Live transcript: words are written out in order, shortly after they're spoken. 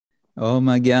Om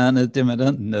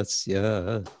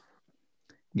Jnanatimirandasya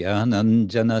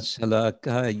Jnananjana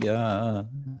Shalakaya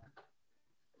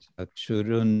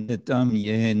Chakshurunnitam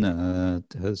Yena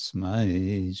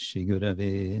Tasmai Shri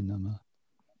Gurave Namah.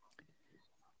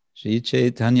 Shri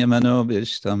Chaitanya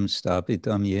Manobishtam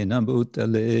Stapitam Yena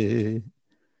Bhutale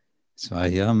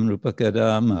Swayam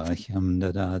Rupakadama Hyam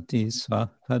Dadati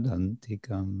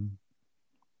Swapadantikam.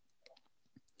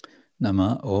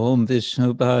 Nama Om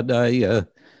Vishnupadaya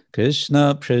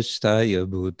Krishna Prasthaya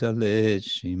Bhutale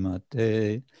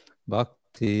Shrimate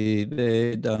Bhakti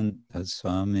Vedanta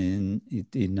Swamin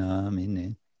Iti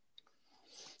Namine.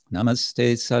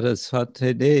 Namaste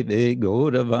Saraswate Deve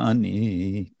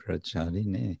Gauravani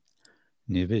Pracharine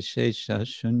Nivishesha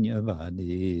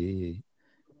Shunyavadi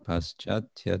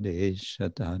Paschatya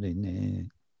Deshatarine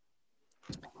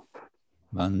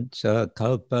Vancha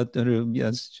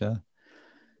Kalpatarubhyascha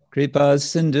Kripa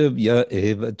Sindhubhya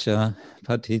Evacha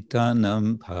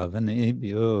Patitanam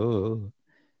Pavanebhyo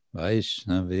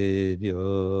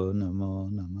Vaishnavebhyo Namo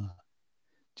Namah.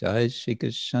 Jai Shri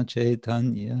Krishna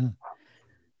Chaitanya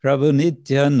Prabhu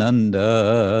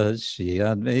Nityananda Shri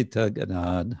Advaita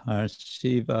Gadadhar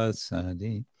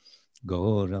Shivasadi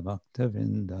Gaura Bhakta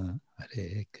Vrinda.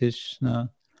 Hare Krishna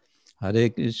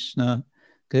Krishna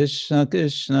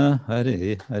Krishna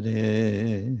Hare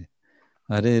Hare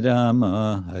Hare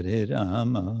Rama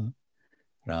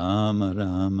Rama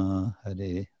Rama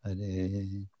Hare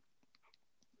Hare.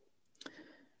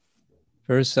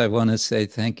 First, I want to say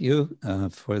thank you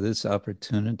for this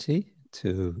opportunity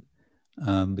to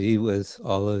be with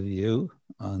all of you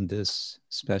on this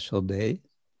special day.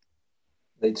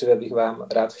 Nejdříve bych vám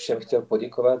rád všem chtěl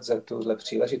poděkovat za tuhle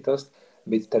příležitost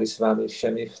být tady s vámi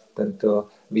všemi v tento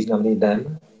významný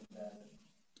den.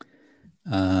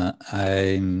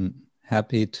 I'm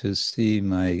happy to see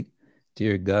my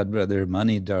dear God brother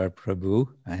Manidhar Prabhu.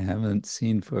 I haven't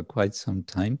seen for quite some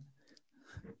time.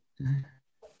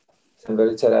 Jsem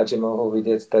velice rád, že mohu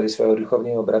vidět tady svého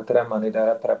duchovního bratra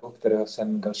Manidhara Prabhu, kterého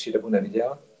jsem další dobu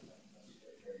neviděl.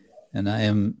 And I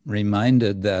am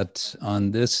reminded that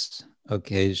on this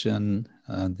occasion,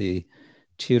 the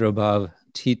Tirobhav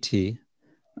Titi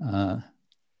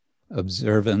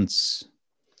observance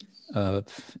of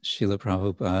Šríly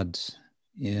Prabhupády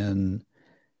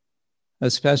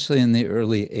especially in the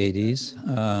early 80s,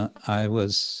 I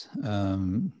was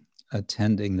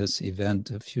attending this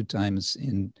event a few times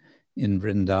in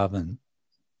Vrindavan.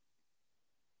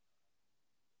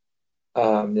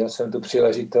 A měl jsem tu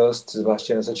příležitost,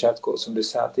 zvláště na začátku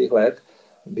 80. let,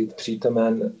 být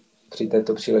přítomen při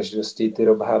této příležitosti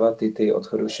Tirobhava Titi,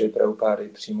 odchodu Šríly Prabhupády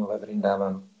přímo ve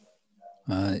Vrindavanu.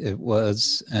 It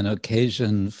was an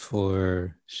occasion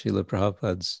for Šríly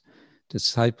Prabhupády's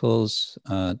disciples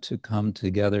to come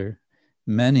together.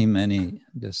 Many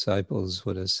disciples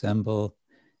would assemble,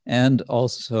 and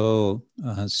also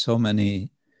so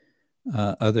many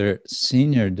other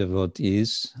senior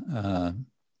devotees,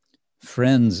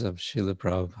 friends of Šríly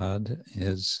Prabhupada,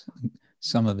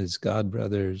 some of his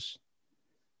godbrothers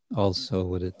also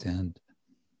would attend.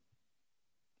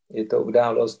 Je to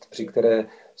událost, při které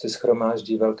se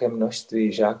shromáždí velké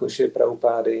množství žáků Šríly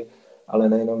Prabhupády, ale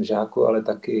nejenom žáků, ale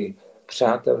taky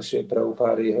přátel Šríly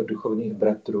Prabhupády, jeho duchovních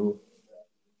bratrů.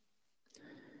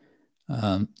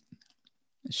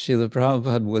 Šríla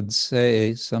Prabhupada would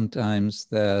say sometimes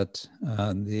that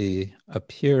the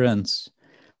appearance,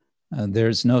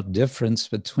 there's no difference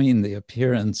between the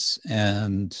appearance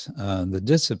and the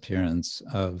disappearance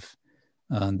of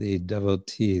the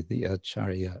devotee, the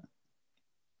acharya.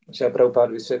 Šríla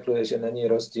Prabhupáda vysvětluje, že není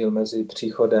rozdíl mezi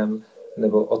příchodem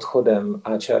nebo odchodem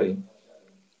acharyi.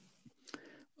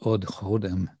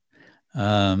 Odchodem.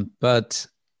 But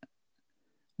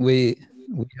we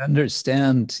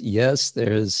understand, yes,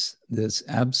 there's this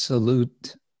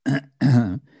absolute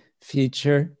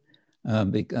feature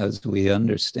because we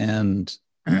understand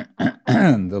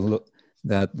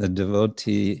that the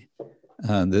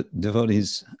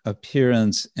devotee's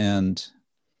appearance and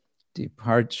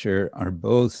departure are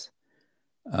both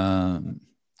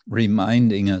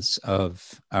reminding us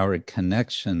of our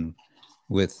connection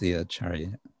with the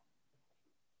acharya.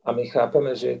 A my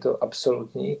chápeme, že je to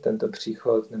absolutní, tento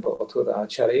příchod nebo odchod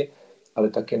acharyi, ale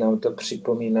taky nám to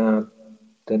připomíná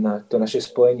to naše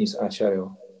spojení s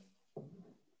acharyou.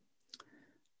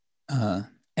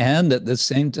 And at the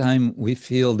same time we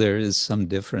feel there is some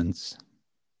difference.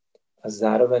 A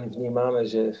zároveň vnímáme,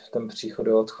 že v tom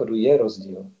příchodu a odchodu je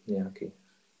rozdíl nějaký.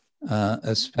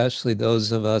 Especially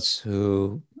those of us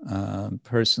who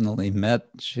personally met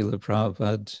Šríla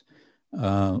Prabhupada,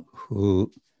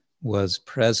 who was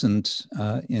present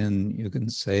in, you can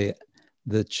say,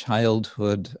 the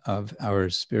childhood of our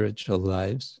spiritual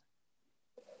lives.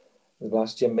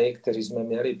 Zvláště my, kteří jsme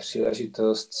měli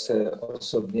příležitost se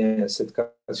osobně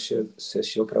setkat se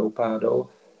Šrílou Prabhupádou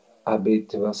a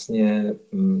být vlastně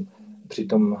při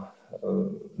tom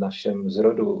našem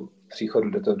zrodu, příchodu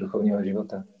do toho duchovního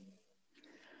života.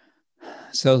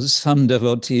 So some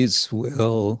devotees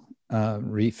will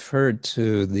refer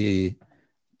to the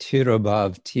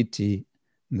Tirobhav Titi,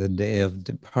 the day of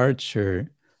departure,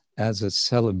 as a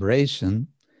celebration.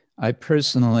 I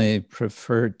personally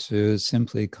prefer to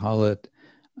simply call it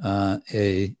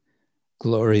a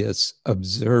glorious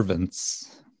observance.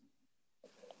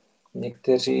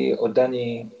 Někteří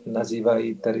oddaní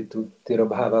nazývají tady tu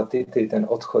Tirobhava Titi, ten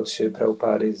odchod Šríly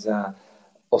Prabhupády, za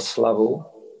oslavu.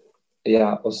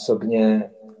 Já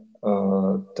osobně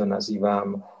to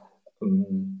nazývám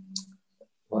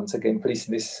once again,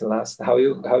 please, this last, how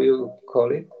you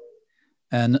call it?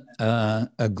 And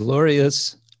a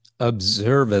glorious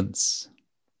observance.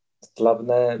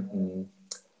 Slavné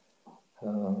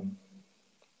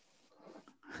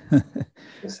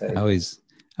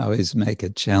I always make a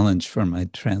challenge for my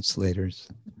translators.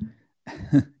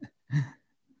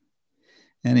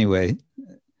 Anyway,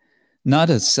 not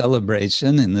a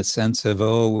celebration in the sense of,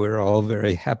 oh, we're all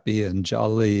very happy and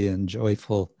jolly and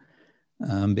joyful,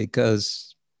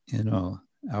 because, you know,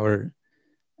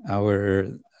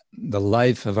 the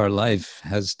life of our life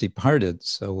has departed.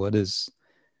 So what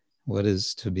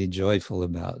is to be joyful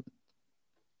about?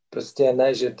 Prostě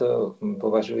ne, že to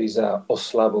považuji za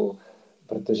oslavu,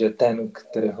 protože ten,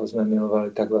 kterého jsme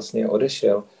milovali, tak vlastně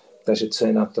odešel. Takže co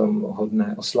je na tom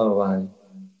hodné oslavování?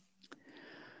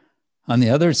 On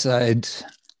the other side,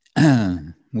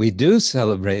 we do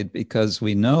celebrate because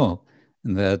we know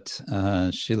that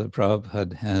Šríla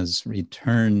Prabhupada has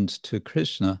returned to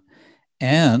Krishna,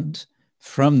 and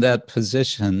from that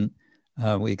position,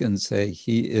 we can say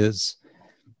he is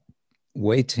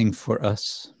waiting for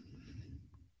us.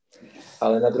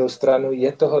 Ale na druhou stranu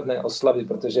je to hodné oslavy,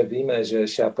 protože víme, že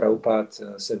Šríla Prabhupád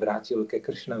se vrátil ke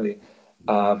Krišnovi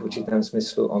a v určitém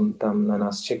smyslu on tam na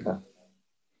nás čeká.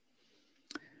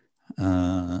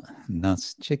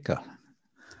 Nás čeká.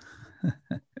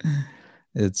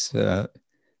 It's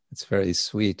very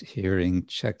sweet hearing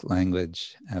Czech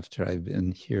language after I've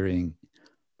been hearing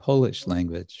Polish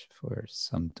language for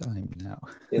some time now.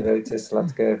 Je velice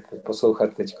sladké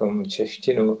poslouchat teďkom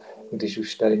češtinu, když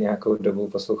už tady nějakou dobu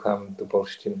poslouchám tu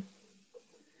polštinu.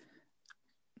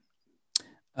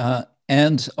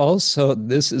 And also,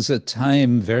 this is a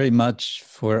time very much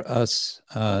for us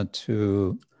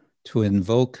to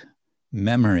invoke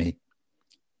memory.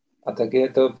 A tak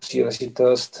je to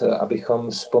příležitost, abychom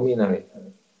vzpomínali.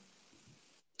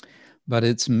 But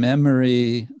it's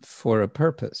memory for a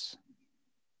purpose.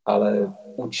 Ale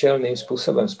účelným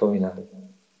způsobem vzpomínali.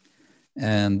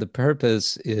 And the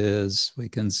purpose is, we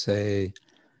can say,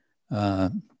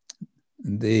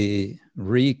 the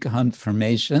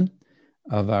reconfirmation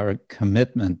of our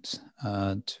commitment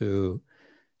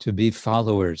to be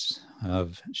followers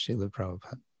of Šríly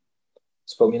Prabhupády.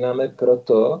 Vzpomínáme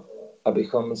proto,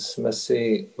 abychom jsme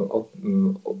si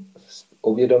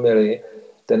uvědomili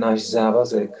ten náš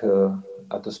závazek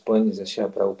a to spojení se Šrílou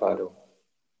Prabhupádou.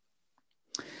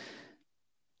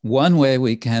 One way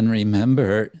we can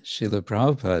remember Šríla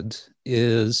Prabhupada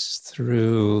is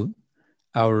through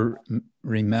our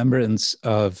remembrance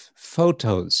of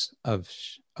photos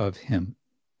of him.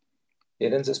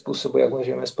 Jeden ze způsobů, jak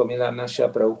můžeme vzpomínat na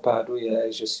Šrílu Prabhupádu,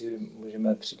 je, že si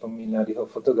můžeme připomínat jeho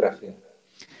fotografie.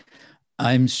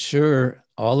 I'm sure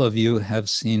all of you have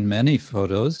seen many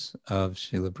photos of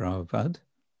Šríla Prabhupada.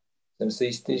 Jsem si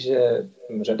jistý, že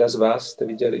řada z vás jste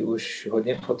viděli už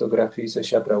hodně fotografií se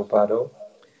Šrílou Prabhupádou.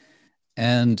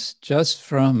 And just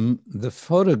from the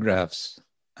photographs,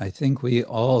 I think we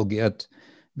all get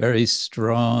very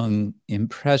strong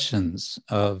impressions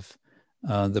of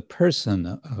the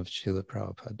person of Šríla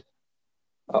Prabhupada.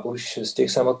 A už z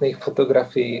těch samotných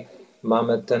fotografií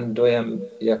máme ten dojem,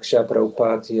 jak Šríla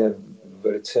Prabhupád je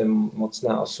velice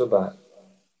mocná osoba.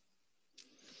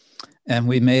 And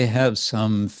we may have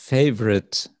some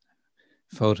favorite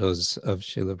photos of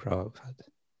Šríla Prabhupada.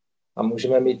 A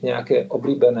můžeme mít nějaké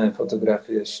oblíbené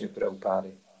fotografie Šríly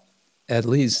Prabhupády. At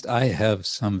least I have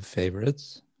some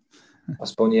favorites.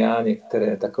 Aspoň já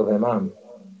některé takové mám.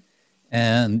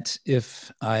 And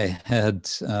if I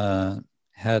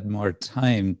had more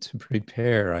time to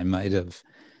prepare, I might have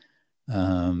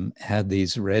had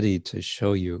these ready to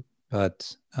show you,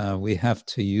 but we have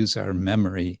to use our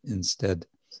memory instead.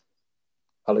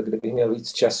 Ale kdybych měl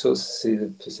víc času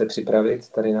se připravit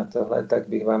tady na tohle, tak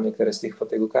bych vám některé z těch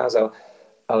fotek ukázal,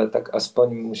 ale tak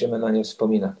aspoň můžeme na ně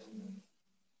vzpomínat.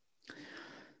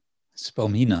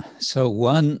 vzpomíná. So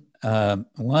one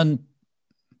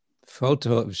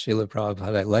photo of Šríly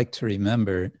Prabhupády I like to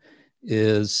remember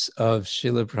is of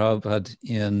Šríly Prabhupády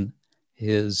in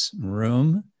his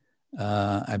room.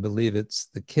 I believe it's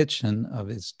the kitchen of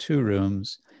his 2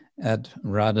 rooms at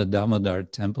Radha Damodar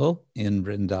Temple in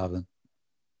Vrindavan.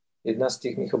 Jedna z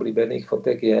těch mých oblíbených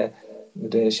fotek je,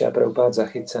 kde je Šríla Prabhupád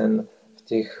zachycen v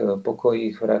těch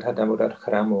pokojích v Radha Damodar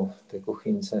chrámu, v té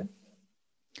kuchynce.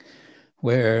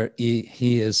 Where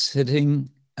he is sitting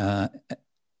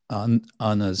on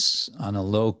a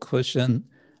low cushion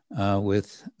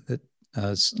with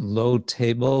a low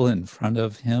table in front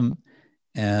of him,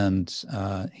 and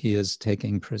he is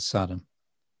taking prasadam.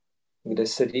 Kde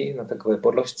sedí na takové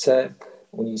podložce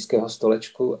u nízkého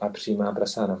stolečku a přijímá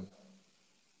prasadam.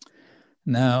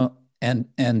 Now,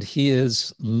 and he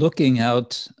is looking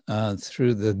out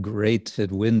through the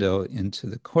grated window into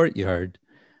the courtyard,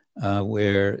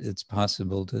 where it's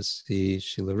possible to see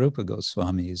Srila Rupa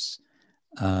Goswami's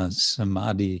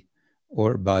samadhi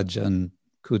or bhajan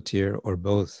kutir or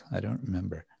both. I don't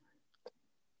remember.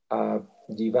 A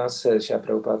dívá se, Šrila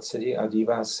Prabhupád sedí a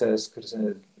dívá se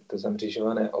skrze to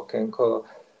zamřížované okénko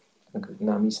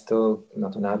na místo, na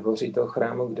to nádvoří toho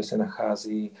chrámu, kde se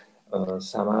nachází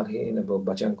samadhi nebo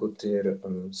bhajan kutir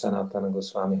Sanatana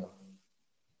Goswamiho.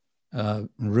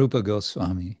 Rupa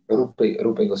Goswami.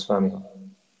 Rupa Goswamiho.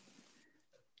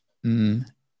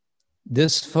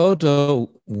 This photo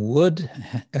would,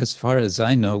 as far as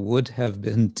I know, would have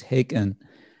been taken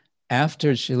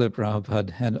after Srila Prabhupada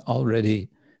had already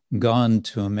gone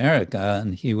to America,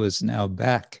 and he was now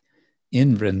back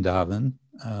in Vrindavan,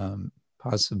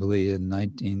 possibly in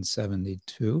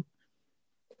 1972.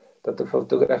 Tato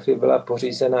fotografie byla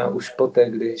pořízená už poté,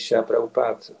 kdy Šrila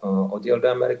Prabhupád odjel do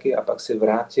Ameriky a pak se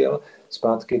vrátil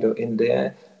zpátky do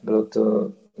Indie. Bylo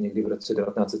to někdy v roce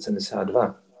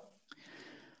 1972.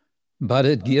 But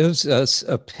it gives us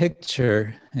a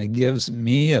picture, it gives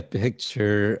me a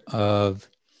picture of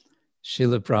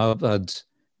Srila Prabhupada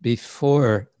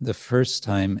before the first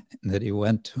time that he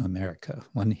went to America,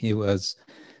 when he was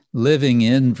living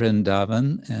in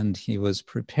Vrindavan and he was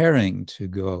preparing to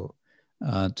go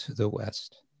to the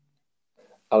West.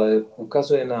 Ale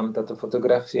ukazuje nám tato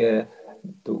fotografie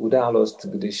tu událost,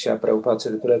 když Šrila Prabhupád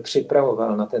se teprve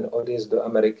připravoval na ten odjezd do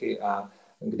Ameriky a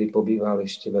kdy pobýval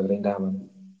ještě ve Vrindavanu.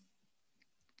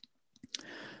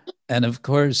 And of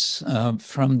course,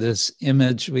 from this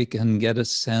image, we can get a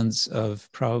sense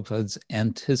of Prabhupada's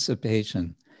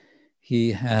anticipation.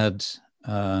 He had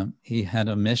a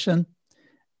mission,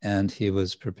 and he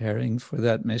was preparing for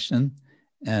that mission,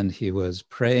 and he was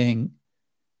praying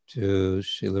to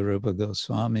Srila Rupa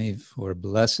Goswami for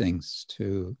blessings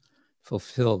to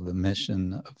fulfill the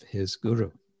mission of his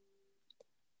guru.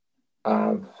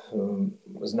 A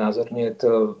znázorňuje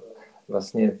to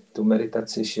vlastně tu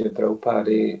meditaci Šríly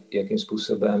Prabhupády, jakým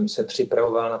způsobem se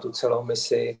připravoval na tu celou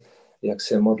misi, jak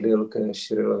se modlil ke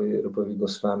Šrilovi Rupovi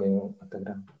Goswamimu a tak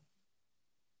dále.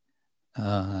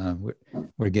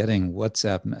 We're getting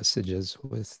WhatsApp messages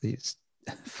with these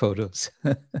photos.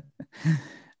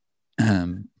 Na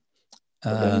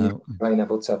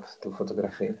WhatsApp tu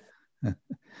fotografii.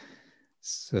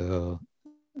 So,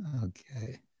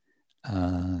 okay.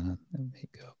 Let me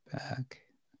go back.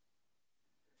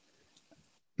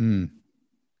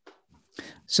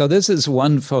 So this is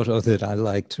one photo that I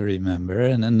like to remember,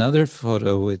 and another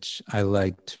photo which I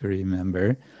like to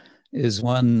remember is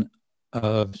one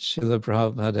of Srila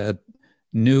Prabhupada at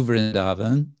New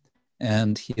Vrindavan,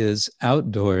 and he is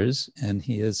outdoors, and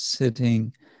he is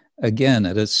sitting again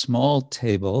at a small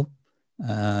table.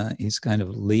 He's kind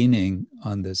of leaning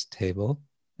on this table,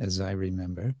 as I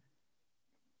remember.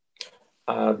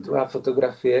 A druhá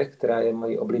fotografie, která je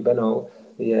mojí oblíbenou,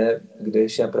 je, kde je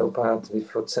Šrila Prabhupád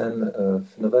vyfocen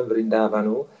v Novém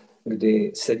Vrindávanu,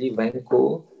 kdy sedí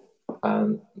venku a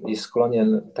je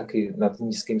skloněn taky nad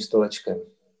nízkým stolečkem.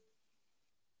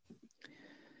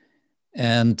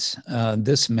 And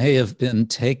this may have been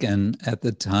taken at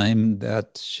the time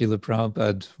that Srila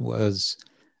Prabhupada was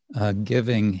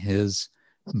giving his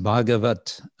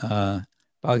Bhagavat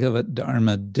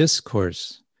Dharma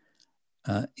discourse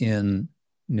in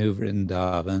New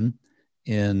Vrindavan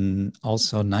in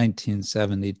also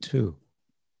 1972.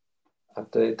 A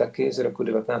to je taky z roku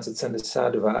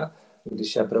 1972,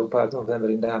 když Šrila Prabhupád v Novém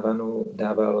Vrindávanu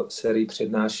dával sérii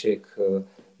přednášek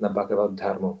na Bhagavat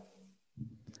Dharmu.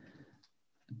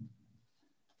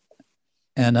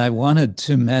 And I wanted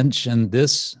to mention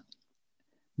this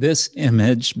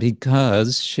image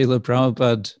because Srila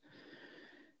Prabhupada,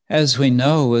 as we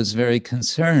know, was very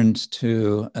concerned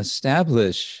to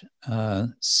establish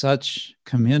such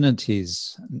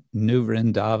communities, New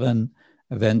Vrindavan,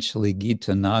 eventually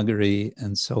Gita Nagari,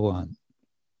 and so on.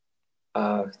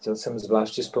 A chtěl jsem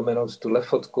zvláště vzpomenout tuhle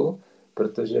fotku,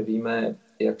 protože víme,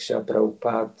 jak Šrila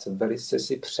Prabhupád velice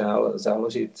si přál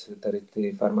založit tady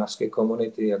ty farmářské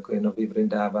komunity, jako je Nový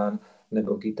Vrindavan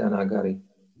nebo Gita Nagari.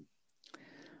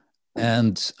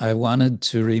 And I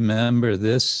wanted to remember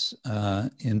this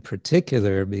in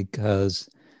particular because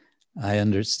I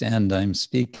understand I'm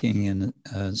speaking in,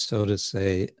 so to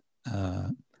say,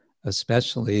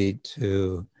 especially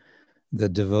to the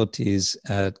devotees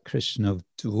at Krišnův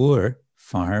dvůr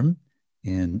farm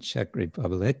in Czech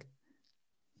Republic.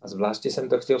 A zvláště jsem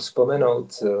to chtěl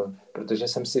vzpomenout, protože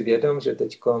jsem si vědom, že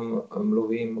teďkom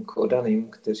mluvím k oddaným,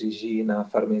 kteří žijí na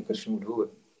farmě Krišnův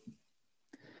dvůr.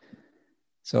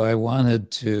 So I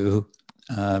wanted to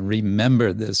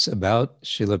remember this about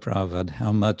Šrila Prabhupada,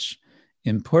 how much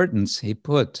importance he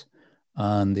put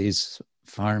on these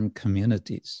farm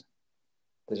communities.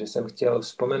 Takže jsem chtěl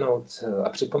vzpomenout a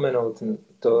připomenout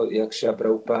to, jak Šrila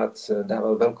Prabhupád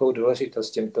dával velkou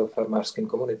důležitost těmto farmářským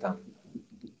komunitám.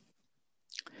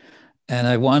 And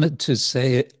I wanted to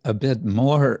say a bit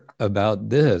more about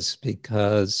this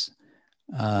because,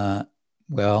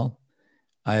 well,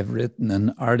 I've written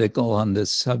an article on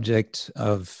this subject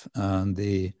of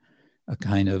a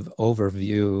kind of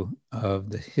overview of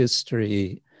the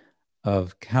history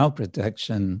of cow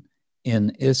protection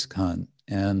in ISKCON.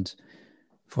 And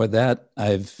for that,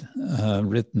 I've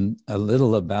written a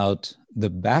little about the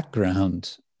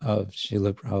background of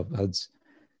Srila Prabhupada's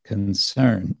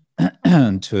concern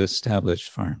to establish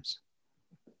farms.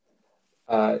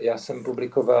 A já jsem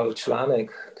publikoval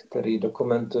článek, který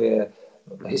dokumentuje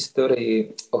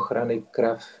historii ochrany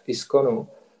krav ISKCONu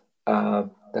a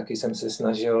taky jsem se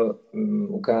snažil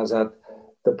ukázat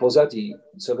to pozadí,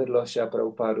 co vedlo Šrila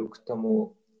Prabhupádu k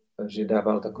tomu, že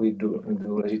dával takový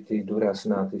důležitý důraz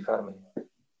na ty farmy.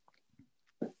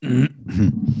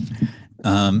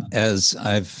 As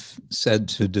I've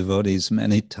said to devotees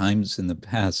many times in the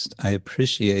past, I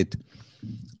appreciate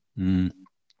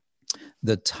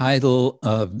the title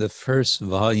of the first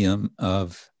volume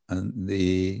of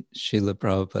the Srila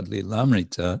Prabhupada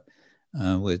Lilamrita,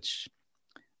 which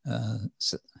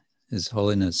His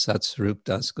Holiness Satsvarup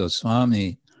Das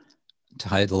Goswami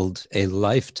titled A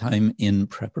Lifetime in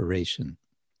Preparation.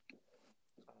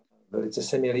 Velice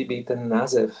se mi líbí ten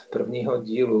název prvního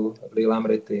dílu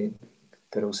Lilamrity,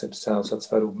 kterou se psal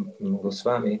Satsvarup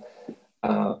Goswami,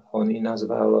 a on ji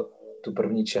nazval tu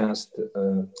první část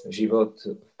Život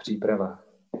v přípravách.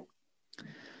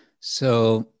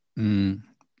 So,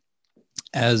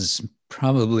 as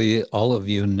probably all of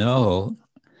you know,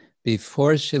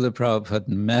 before Srila Prabhupada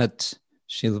met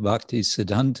Srila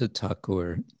Bhaktisiddhanta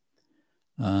Thakur,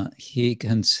 he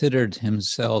considered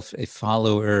himself a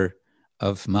follower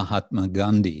of Mahatma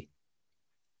Gandhi.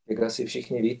 Jak asi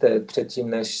všichni víte, předtím,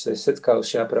 než se setkal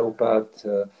Srila Prabhupád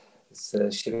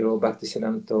se Šrílou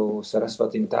Bhaktisiddhantou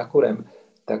Sarasvatím Thakurem,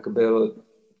 tak byl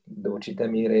do určité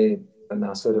míry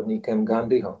následovníkem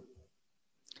Gandhiho.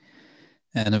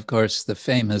 And of course, the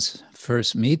famous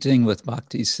first meeting with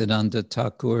Bhaktisiddhanta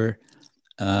Thakur,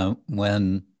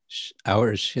 when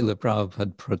our Srila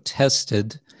Prabhupada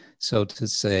protested, so to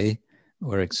say,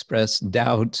 or expressed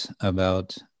doubt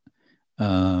about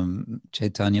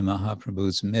Chaitanya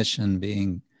Mahaprabhu's mission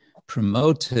being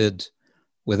promoted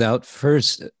without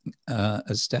first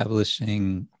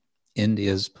establishing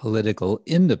India's political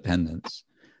independence,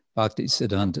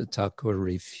 Bhaktisiddhanta Thakur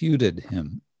refuted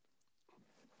him.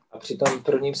 A při tom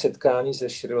prvním setkání se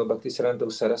Šrílou Bhaktisiddhantou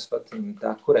Sarasvatím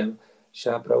Thakurem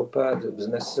Šrila Prabhupád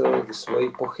vznesl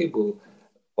svoji pochybu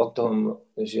o tom,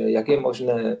 že jak je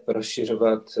možné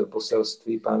rozšiřovat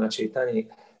poselství pána Chaitanya,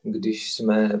 když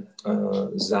jsme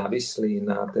závislí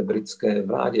na té britské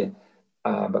vládě.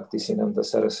 A Bhaktisiddhanta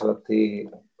Sarasvati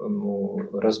mu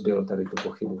rozbil tady tu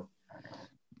pochybu.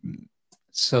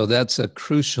 So that's a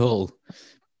crucial,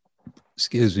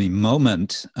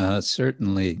 moment,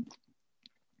 certainly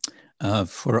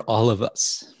for all of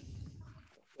us.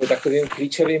 Je takovým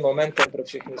klíčovým momentem pro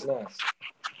všechny z nás.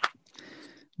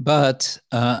 But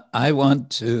I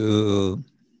want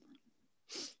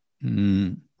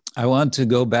to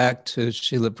go back to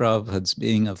Srila Prabhupada's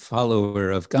being a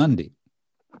follower of Gandhi.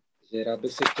 Že rád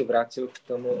bych se ještě vrátil k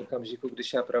tomu okamžiku, když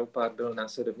Šrila Prabhupád byl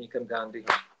následovníkem Gandhiho.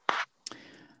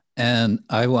 And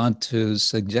I want to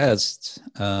suggest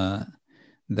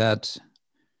that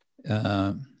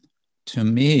to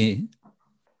me,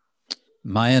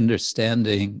 my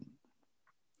understanding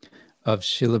of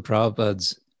Srila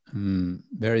Prabhupada's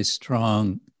very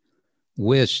strong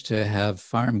wish to have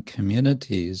farm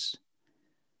communities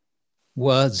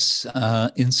was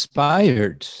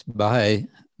inspired by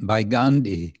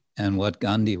Gandhi and what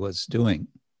Gandhi was doing.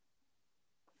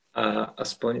 A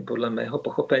aspoň podle mého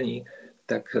pochopení,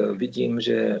 tak vidím,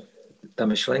 že ta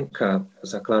myšlenka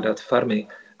zakládat farmy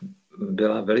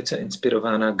byla velice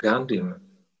inspirována Gandhim.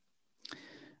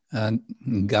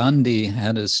 Gandhi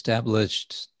had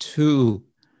established two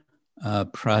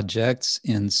projects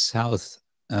in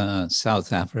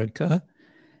South Africa,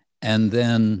 and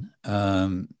then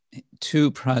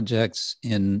two projects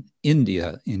in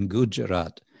India, in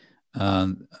Gujarat,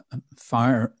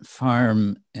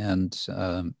 farm and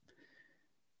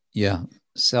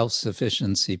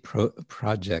self-sufficiency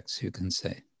projects, you can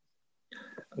say.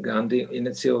 Gandhi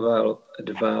inicioval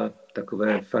dva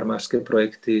takové farmářské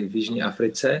projekty v Jižní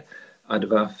Africe a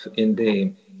dva v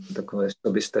Indii, takové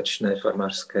soběstačné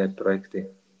farmářské projekty.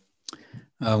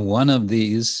 One of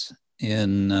these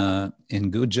in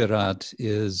Gujarat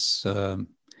is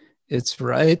it's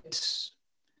right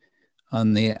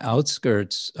on the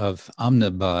outskirts of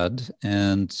Ahmedabad,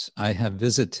 and I have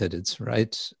visited. It's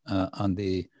right on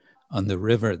the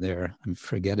river there. I'm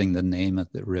forgetting the name of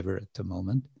the river at the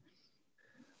moment.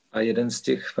 A jeden z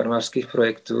těch farmářských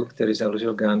projektů, který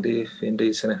založil Gandhi v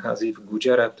Indii, se nachází v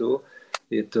Gujaratu.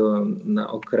 Je to na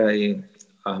okraji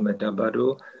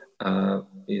Ahmedabadu a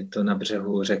je to na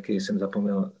břehu řeky. Jsem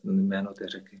zapomněl jméno té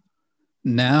řeky.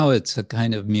 Now it's a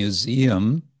kind of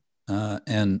museum,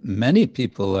 and many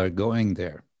people are going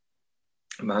there.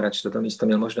 Maharaj toto místo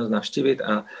měl možnost navštívit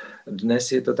a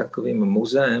dnes je to takovým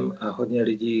muzeem a hodně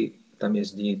lidí tam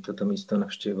jezdí toto místo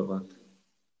navštěvovat.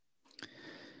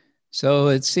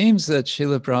 So it seems that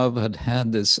Šríly Prabhupády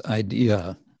had this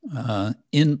idea,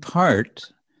 in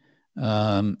part,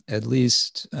 at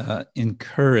least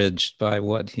encouraged by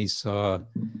what he saw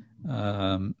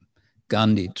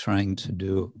Gandhi trying to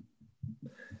do.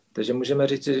 Takže můžeme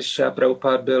říct, že Šríla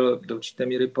Prabhupád byl do určité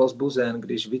míry povzbuzen,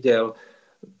 když viděl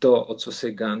to, o co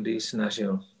se Gandhi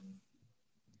snažil.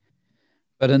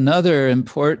 But another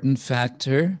important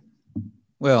factor,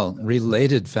 well,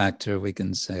 related factor we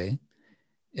can say,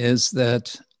 is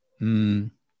that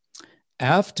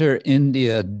after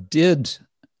India did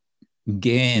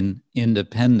gain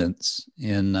independence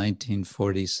in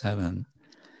 1947,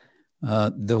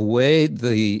 the way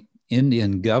the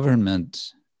Indian government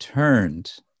turned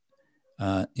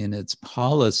in its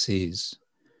policies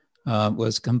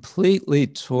was completely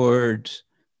toward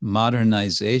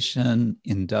modernization,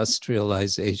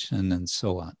 industrialization, and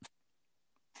so on.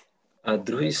 A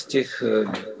druhý z těch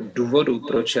důvodů,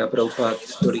 proč Šríla Prabhupád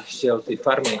tolik chtěl ty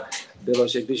farmy, bylo,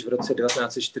 že když v roce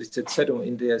 1947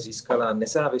 Indie získala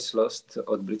nezávislost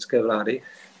od britské vlády,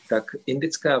 tak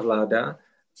indická vláda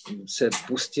se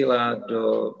pustila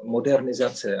do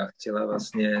modernizace a chtěla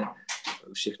vlastně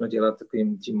všechno dělat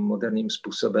takovým tím moderním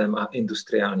způsobem a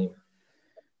industriálním.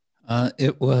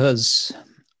 It was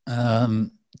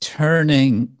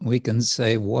turning, we can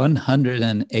say,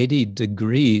 180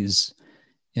 degrees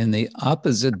in the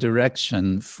opposite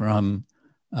direction from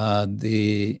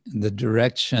the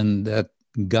direction that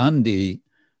Gandhi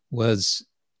was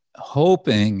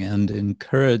hoping and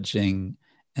encouraging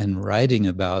and writing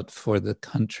about for the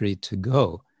country to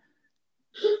go.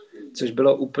 Což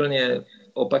bylo úplně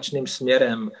opačným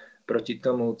směrem proti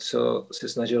tomu, co se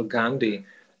snažil Gandhi,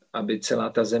 aby celá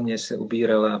ta země se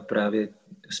ubírala právě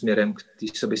směrem k té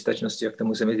soběstačnosti a k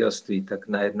tomu zemědělství, tak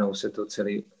najednou se to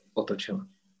celé otočilo.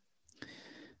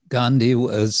 Gandhi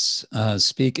was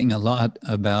speaking a lot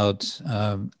about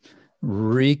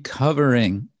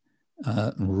recovering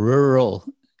rural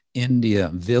India,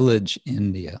 village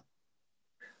India.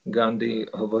 Gandhi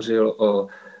hovořil o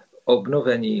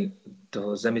obnovení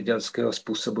toho zemědělského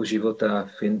způsobu života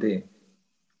v Indii.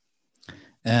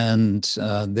 And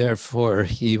therefore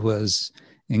he was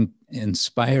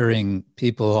inspiring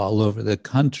people all over the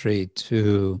country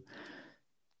to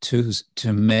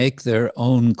make their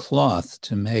own cloth,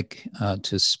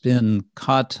 to spin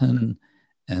cotton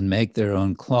and make their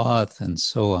own cloth and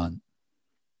so on.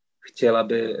 Chtěl,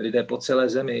 aby lidé po celé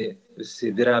zemi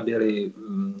si vyráběli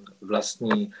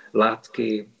vlastní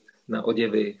látky na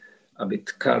oděvy, aby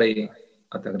tkali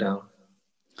a tak dále.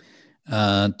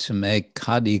 To make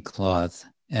khadi cloth.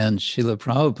 And Šríla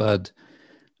Prabhupád,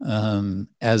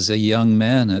 as a young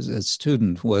man, as a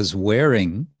student, was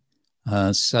wearing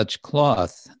such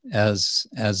cloth as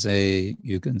a,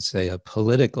 you can say, a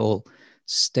political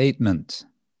statement.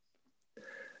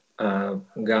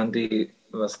 Gandhi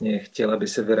vlastně chtěl, aby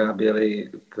se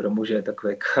vyráběly pro muže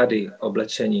takové khadi,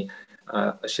 oblečení.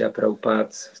 A Šríla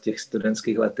Prabhupád v těch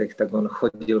studentských letech, tak on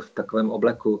chodil v takovém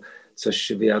obleku,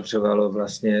 což vyjadřovalo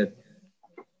vlastně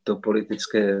to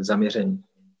politické zaměření.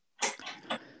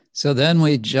 So then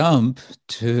we jump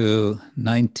to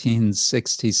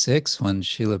 1966 when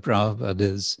Šríla Prabhupada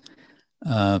is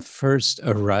first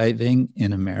arriving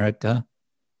in America.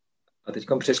 A teď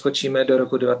přeskočíme do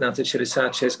roku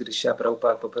 1966, když Šrila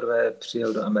Prabhupád poprvé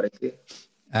přijel do Ameriky.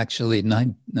 Actually,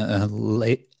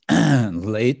 late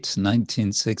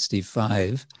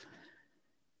 1965.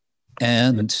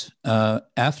 And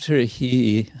after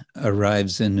he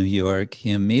arrives in New York,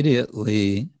 he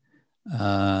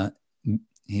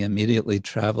immediately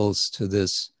travels to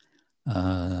this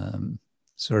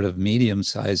sort of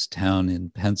medium-sized town in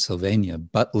Pennsylvania,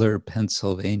 Butler,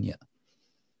 Pennsylvania.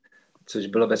 Což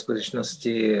bylo ve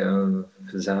skutečnosti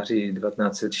v září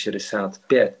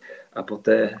 1965. A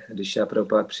poté, když Šrila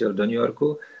Prabhupád přijel do New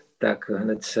Yorku, tak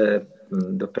hned se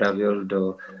dopravil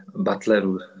do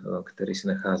Butleru, který se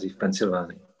nachází v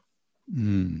Pensylvánii.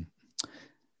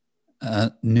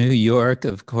 New York,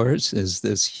 of course, is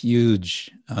this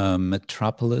huge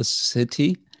metropolis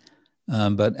city,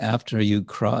 but after you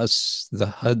cross the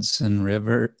Hudson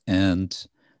River and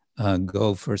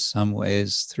go for some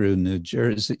ways through New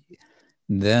Jersey,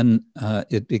 then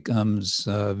it becomes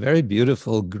a very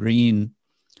beautiful green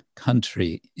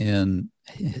country in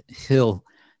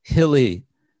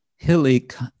hilly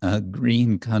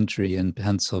green country in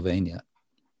Pennsylvania.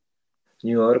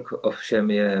 New York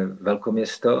ovšem je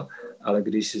velkoměsto, ale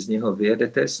když z něho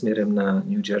vyjedete směrem na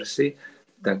New Jersey,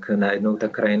 tak najednou ta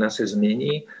krajina se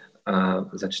změní a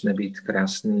začne být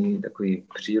krásný takový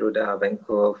příroda,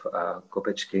 venkov a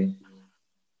kopečky.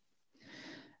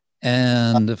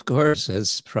 And of course,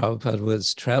 as Prabhupada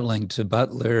was traveling to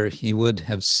Butler, he would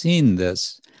have seen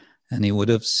this, and he would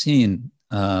have seen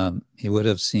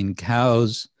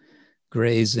cows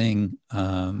grazing,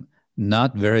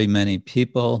 not very many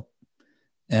people,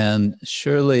 and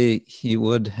surely he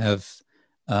would have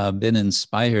been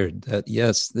inspired that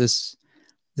yes, this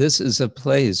is a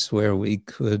place where we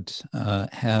could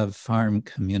have farm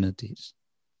communities.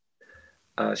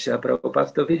 A Šrila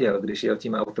Prabhupád to viděl, když jel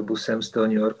tím autobusem z toho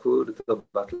New Yorku do toho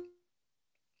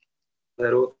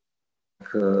Butleru,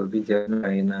 tak viděl, že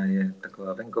krajina je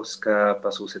taková venkovská,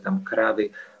 pasou se tam krávy,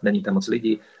 není tam moc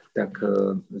lidí, tak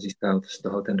získal z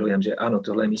toho ten dojem, že ano,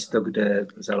 tohle je místo, kde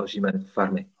založíme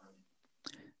farmy.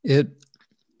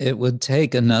 It would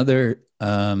take another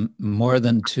more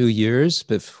than 2 years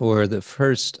before the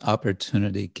first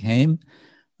opportunity came,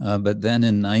 but then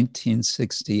in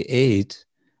 1968,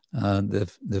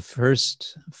 the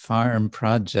first farm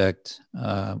project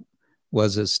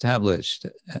was established,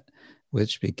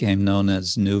 which became known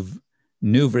as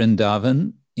New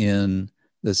Vrindavan in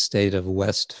the state of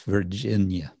West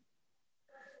Virginia.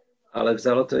 Ale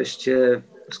vzalo to ještě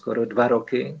skoro 2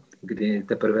 roky, kdy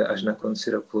teprve až na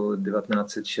konci roku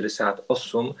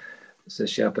 1968 se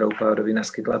Šrila Prabhupádovi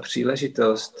naskytla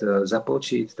příležitost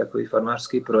započít takový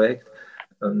farmářský projekt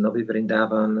Nový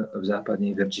Vrindavan v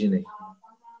západní Virginii.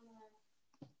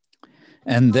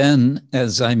 And then,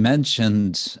 as I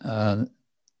mentioned,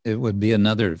 it would be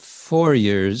another 4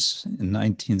 years in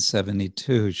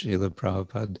 1972, Srila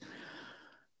Prabhupada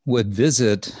would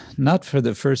visit, not for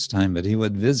the first time, but he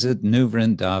would visit New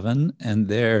Vrindavan, and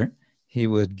there he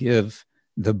would give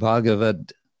the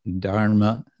Bhagavad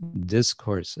Dharma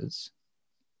discourses.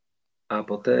 A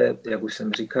poté, jak už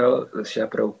jsem říkal, Šrila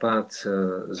Prabhupád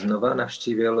znova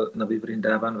navštívil Nový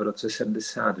Vrindavan v roce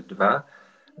 72,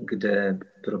 kde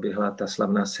proběhla ta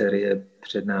slavná série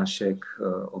přednášek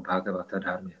o Bhagavata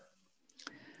Dharmě.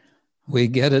 We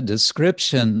get a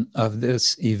description of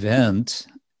this event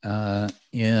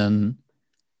in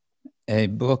a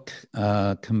book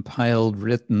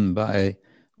written by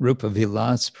Rupa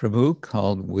Vilas Prabhu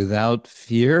called Without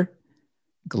Fear,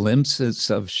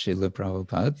 Glimpses of Srila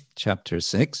Prabhupada, chapter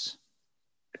 6.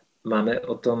 Máme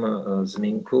o tom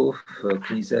zmínku v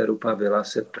knize Rupa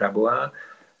Vilase Prabhuá.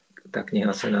 Ta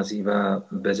kniha se nazývá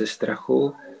Beze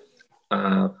strachu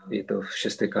a je to v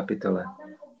 6. kapitole.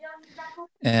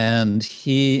 And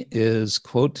he is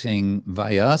quoting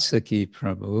Vyasaki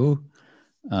Prabhu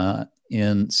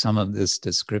in some of this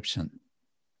description.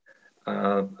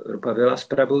 A Rupa Vilas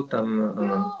Prabhu tam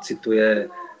cituje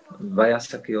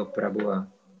Vyasakiho Prabhu.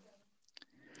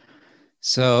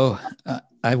 So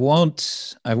I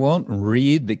won't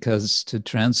read because to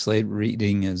translate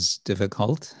reading is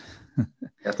difficult.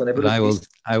 But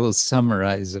I will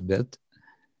summarize a bit.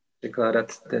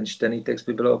 Překládat ten čtený text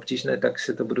by bylo obtížné, tak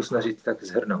se to budu snažit tak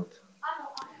shrnout.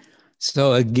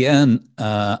 So again,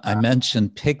 I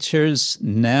mentioned pictures.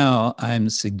 Now I'm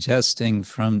suggesting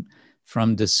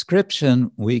from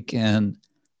description, we can,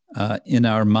 in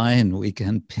our mind, we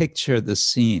can picture the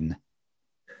scene.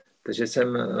 Takže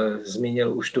jsem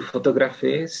zmínil už tu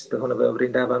fotografii z toho Nového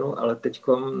Vrindávanu, ale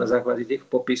teďkom na základě těch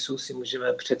popisů si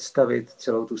můžeme představit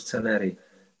celou tu scenérii.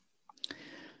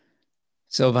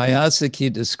 So Vyasaki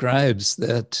describes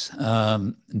that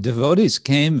devotees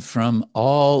came from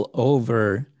all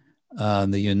over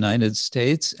the United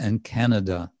States and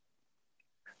Canada.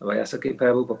 Vyasaki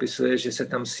Prabhu popisuje, že se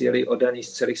tam sjeli oddaní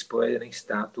z celých Spojených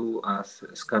států a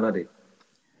z Kanady.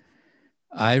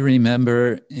 I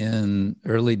remember in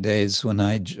early days when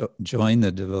I joined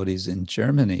the devotees in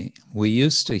Germany, we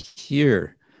used to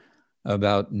hear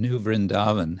about New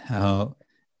Vrindavan, how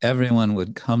everyone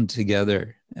would come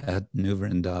together at New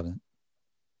Vrindavan.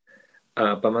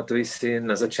 A pamatuji si,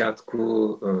 na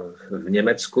začátku v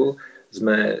Německu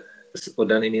jsme s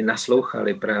oddanými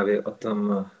naslouchali právě o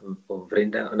tom, o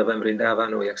Novém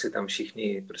Vrindávanu, jak se tam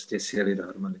všichni prostě sjeli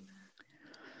dohromady.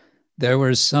 There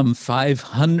were some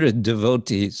 500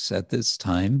 devotees at this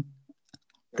time.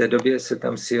 V té době se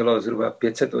tam sjelo zhruba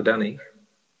 500 oddaných.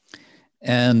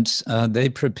 And they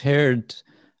prepared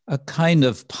a kind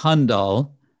of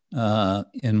pandal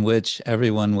in which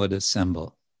everyone would assemble.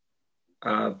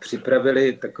 A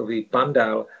připravili takový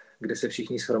pandál, kde se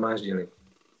všichni shromáždili.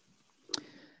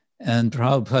 And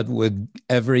Prabhupada would,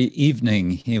 every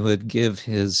evening, he would give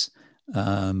his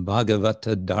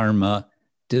Bhagavata Dharma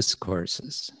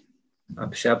discourses.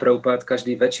 A Šrila Prabhupád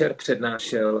každý večer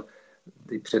přednášel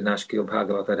ty přednášky o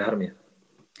Bhagavata Dharmě.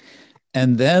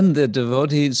 And then the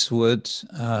devotees would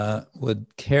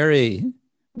carry,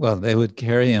 well, they would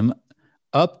carry him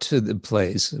up to the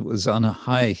place. It was on a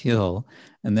high hill,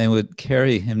 and they would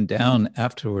carry him down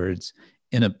afterwards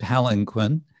in a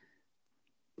palanquin.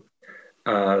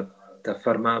 A ta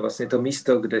farma, vlastně to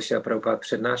místo, kde Šrila Prabhupád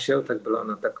přednášel, tak bylo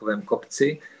na takovém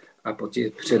kopci a po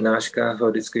těch přednáškách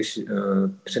ho vždycky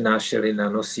přenášeli na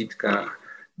nosítkách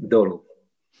dolů.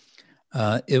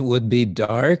 It would be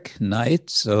dark night,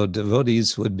 so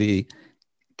devotees would be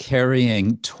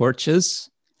carrying torches.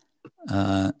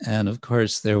 And of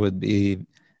course, there would be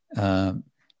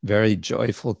very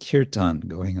joyful kirtan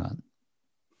going on.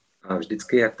 A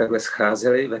vždycky, jak takhle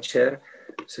scházeli večer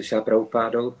se Šrila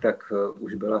Prabhupádou, tak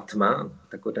už byla tma,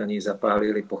 tak oddaní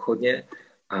zapálili pochodně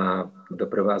a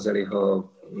doprovázeli ho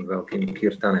velkým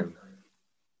kirtanem.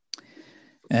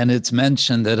 And it's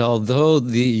mentioned that although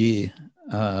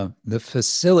the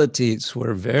facilities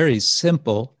were very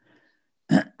simple,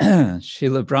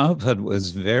 Šrila Prabhupada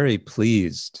was very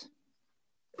pleased.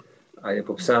 A je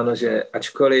popsáno, že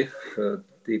ačkoliv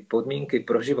ty podmínky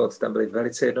pro život tam byly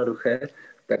velice jednoduché,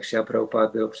 tak Šrila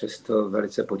Prabhupád byl přesto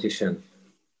velice potěšen.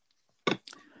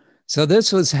 So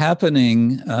this was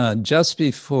happening just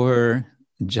before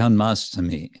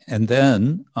Janmashtami. And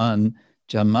then on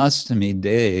Janmashtami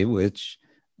day, which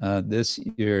this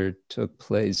year took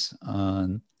place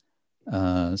on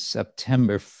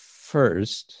September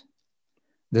 1st,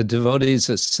 the devotees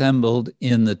assembled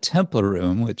in the temple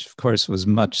room, which of course was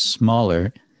much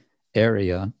smaller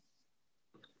area.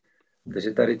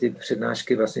 Takže tady ty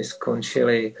přednášky vlastně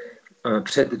skončily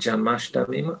před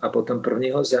Janmashtamim a potom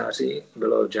 1. září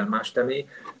bylo Janmashtami,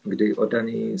 kdy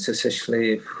oddaní se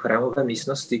sešli v chrámové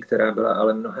místnosti, která byla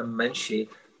ale mnohem menší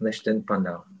než ten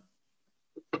pandál.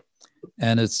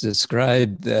 And it's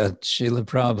described that Šrila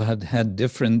Prabhupada had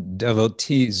different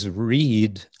devotees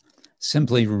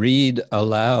simply read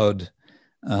aloud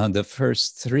the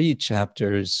first 3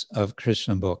 chapters of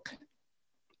Krishna book.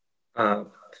 A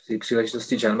při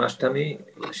příležitosti Janmashtami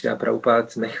Šrila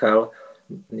Prabhupád nechal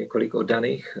několik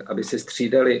oddaných, aby se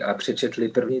střídali a přečetli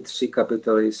první 3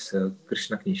 kapitoly z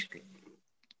Krišna knížky.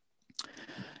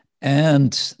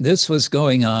 And this was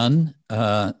going on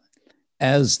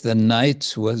as the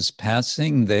night was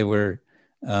passing. They were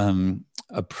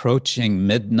approaching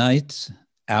midnight.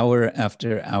 Hour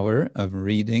after hour of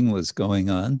reading was going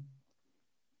on.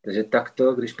 Takže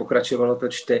takto, když pokračovalo to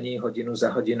čtení hodinu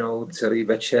za hodinou celý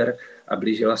večer a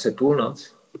blížila se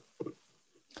půlnoc.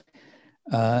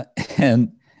 And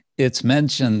it's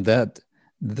mentioned that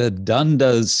the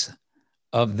dandas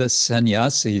of the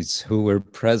sannyasis who were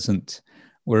present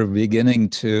were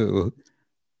beginning to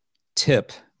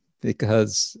tip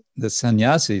because the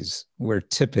sannyasis were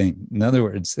tipping. In other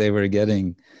words, they were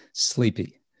getting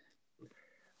sleepy.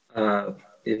 A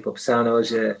je popsáno,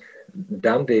 že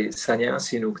dandy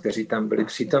sannyásinů, kteří tam byli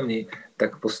přítomní,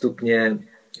 tak postupně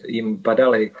jim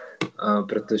padali,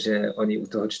 protože oni u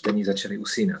toho čtení začali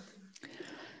usínat.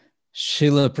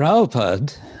 Šrila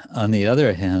Prabhupada, on the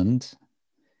other hand,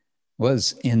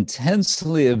 was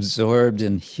intensely absorbed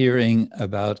in hearing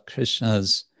about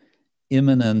Krishna's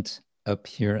imminent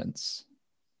appearance.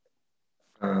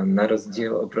 A na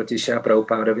rozdíl oproti Šrila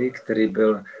Prabhupádovi, který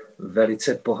byl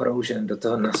velice pohroužen do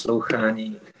toho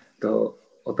naslouchání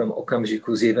o tom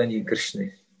okamžiku zjevení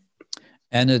Krišny.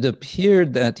 And it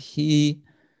appeared that he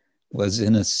was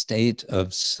in a state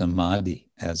of samadhi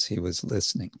as he was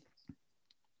listening.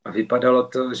 A vypadalo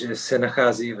to, že se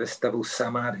nachází ve stavu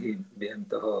samádhy během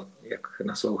toho, jak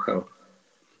naslouchal.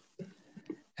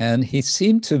 And he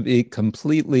seemed to be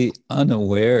completely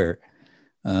unaware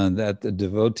that the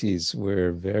devotees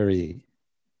were very,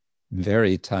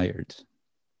 very tired.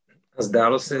 A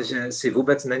zdálo se, že si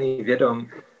vůbec není vědom,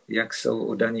 jak jsou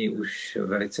oddaní už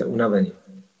velice unavení.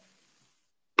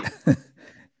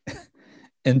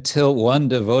 Until one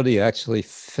devotee actually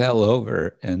fell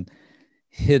over and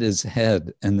hit his head,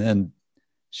 and then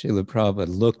Šrila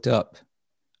Prabhupada looked up.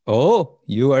 Oh,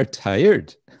 you are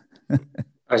tired.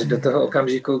 Až do toho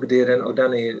okamžiku, kdy jeden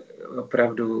oddaný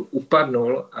opravdu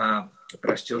upadnul a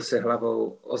praštil se hlavou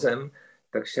o zem,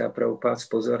 tak Šrila Prabhupád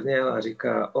zpozorněl a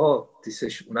říká, ty jsi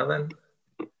unaven?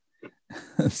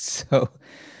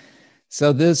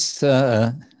 So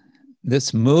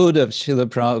this mood of Srila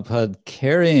Prabhupada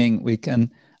carrying, we can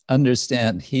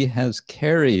understand he has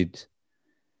carried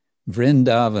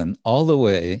Vrindavan all the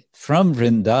way from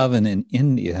Vrindavan in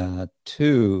India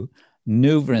to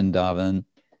New Vrindavan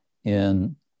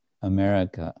in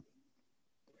America.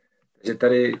 Takže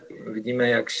tady vidíme,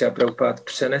 jak Šrila Prabhupád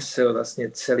přenesl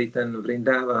vlastně celý ten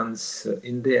Vrindavan z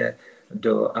Indie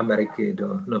do Ameriky,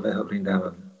 do Nového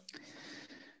Vrindavanu.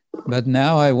 But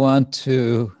now I want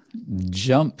to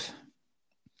jump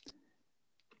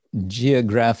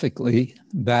geographically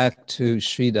back to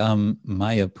Sridham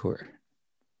Mayapur.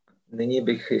 Nyní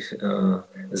bych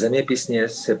zeměpisně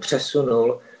se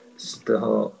přesunul z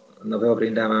toho Nového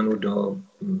Vrindavanu do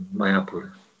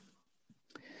Mayapur.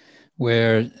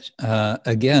 Where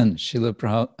again Srila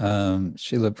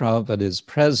Prabhupada is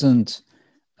present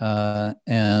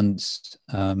and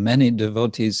many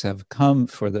devotees have come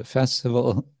for the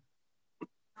festival.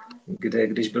 Kde,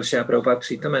 když byl Šrila Prabhupád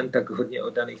přítomen, tak hodně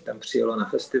oddaných tam přijelo na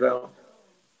festival.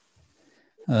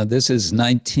 This is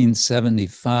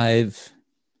 1975.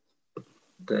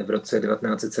 To je v roce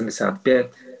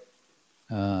 1975.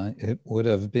 It would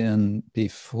have been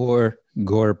before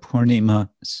Gaur Purnima,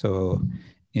 so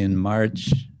in March,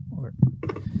 or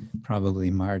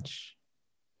probably March.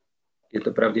 Je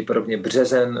to pravděpodobně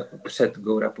březen před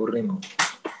Gaura Purnimou.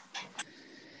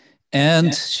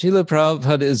 And Srila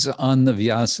Prabhupada is on the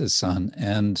Vyasasan,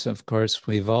 and of course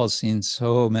we've all seen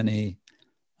so many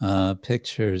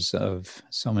pictures of,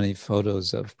 so many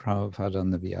photos of Prabhupada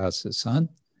on the Vyasasan.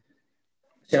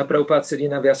 Šrila Prabhupád sedí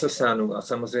na Vyasasanu a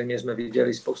samozřejmě jsme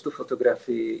viděli spoustu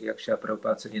fotografií, jak Šrila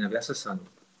Prabhupád sedí na Vyasasanu.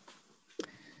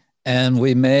 And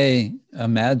we may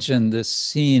imagine this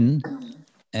scene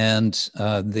and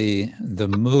the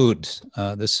mood,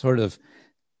 the sort of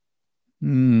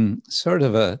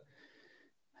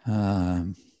a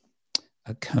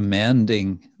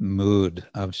commanding mood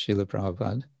of Srila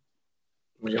Prabhupada.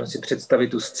 Můžeme si představit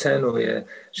tu scénu, je,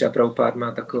 že Prabhupád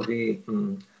má takový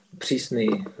přísný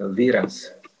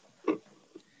výraz.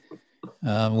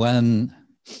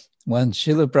 When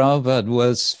Srila Prabhupada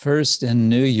was first in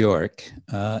New York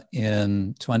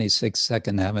in 26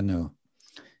 Second Avenue,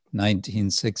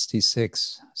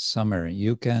 1966 summer,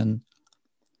 you can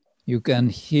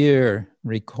hear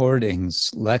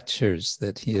recordings, lectures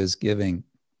that he is giving.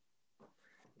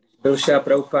 Byl Šrila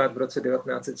Prabhupád v roce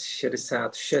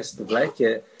 1966 v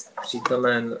létě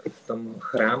přítomen v tom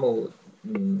chrámu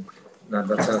na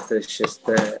 26.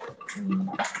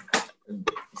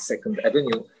 Second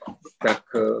Avenue, tak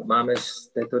máme z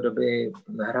této doby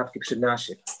nahrávky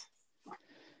přednášek.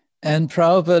 And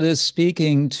Prabhupada is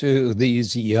speaking to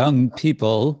these young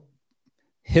people,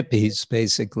 hippies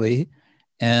basically,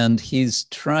 and he's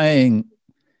trying,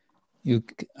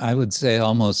 I would say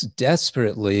almost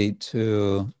desperately,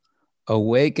 to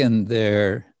awaken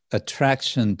their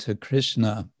attraction to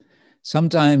Krishna,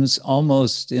 sometimes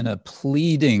almost in a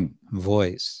pleading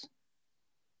voice.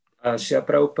 A Šrila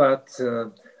Prabhupád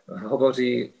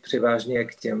hovoří převážně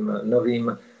k těm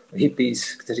novým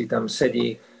hippies, kteří tam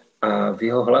sedí, a v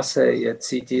jeho hlase je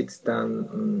cítit ta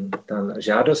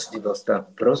žádostivost, ta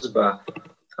prosba,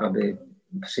 aby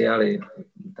přijali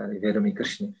tady vědomí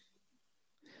Krišny.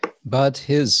 But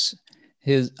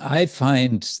I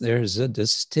find there's a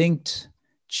distinct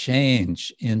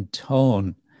change in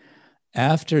tone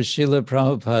after Srila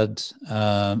Prabhupada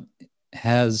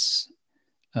has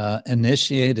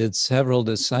initiated several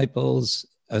disciples,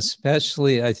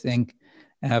 especially I think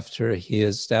after he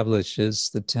establishes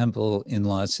the temple in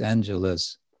Los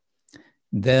Angeles.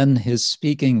 Then his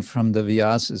speaking from the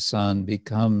Vyasasan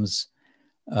becomes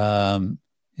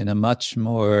in a much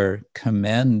more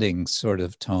commanding sort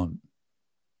of tone.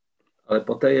 Ale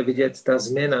poté je vidět ta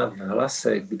změna v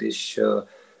hlase, když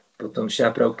potom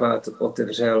Šrila Prabhupád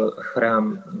otevřel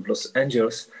chrám v Los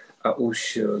Angeles a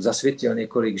už zasvětil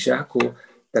několik žáků,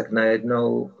 tak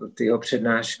najednou ty jeho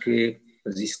přednášky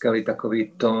získali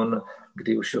takový tón,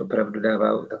 kdy už opravdu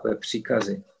dává takové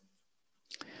příkazy.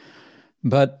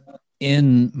 But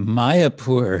in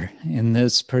Mayapur, in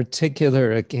this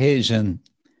particular occasion,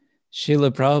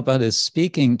 Šríly Prabhupády is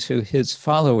speaking to his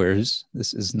followers,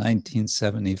 this is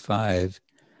 1975,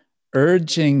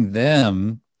 urging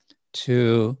them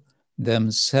to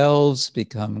themselves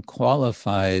become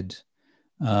qualified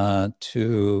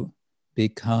to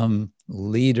become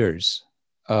leaders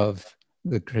of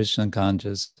the Krishna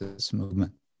consciousness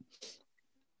movement.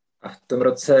 A v tom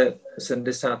roce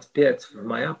 75 v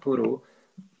Mayapuru,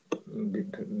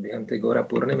 během té Gora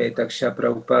Purnimy, tak Šríla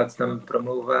Prabhupád tam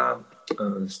promlouvá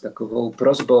s takovou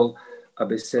prosbou,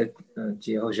 aby se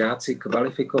ti jeho žáci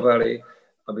kvalifikovali,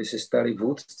 aby se stali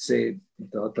vůdci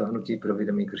tohoto hnutí pro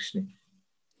vědomí Krišny.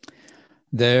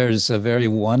 There's a very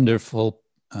wonderful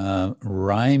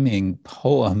rhyming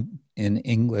poem in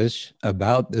English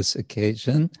about this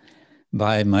occasion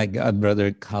by my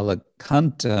godbrother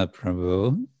Kalakanta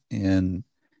Prabhu,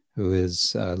 who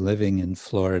is living in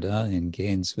Florida, in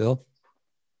Gainesville.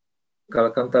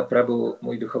 Kalakanta Prabhu,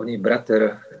 můj duchovní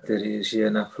bratr, který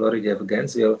žije na Floridě v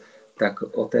Gainesville, tak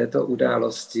o této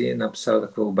události napsal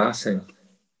takovou báseň.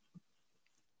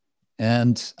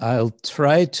 And I'll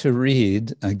try to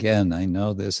read, again, I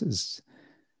know this is,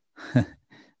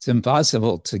 it's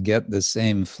impossible to get the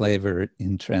same flavor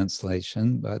in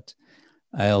translation, but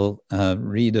I'll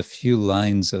read a few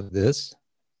lines of this.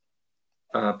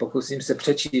 A pokusím se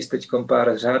přečíst teď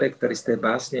pár řádek tady z té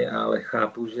básně, ale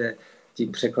chápu, že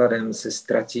tím překladem se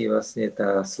ztratí vlastně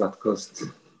ta sladkost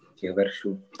těch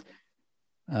veršů.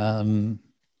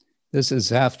 This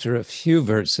is after a few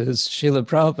verses. Šríla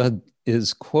Prabhupada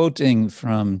is quoting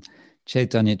from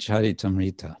Chaitanya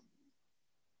Charitamrita.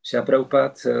 Šríla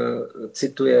Prabhupád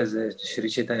cituje ze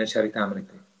Šri Chaitanya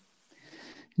Charitamrity.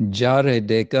 Jare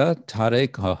deka tare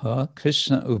kaha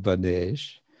Krishna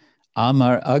upadesh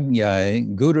amar agyay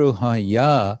guru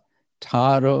haya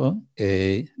taro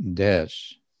e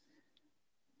desh.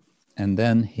 And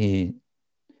then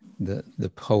the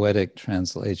poetic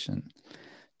translation.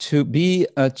 To be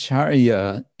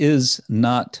acharya is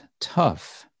not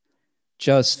tough.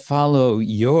 Just follow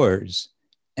yours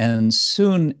and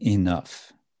soon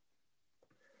enough.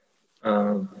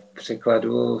 V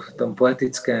překladu v tom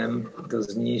poetickém to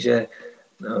zní, že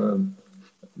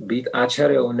být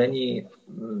áčaryou není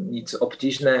nic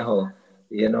obtížného,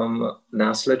 jenom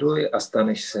následuj a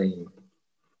staneš se jím.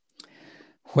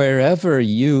 Wherever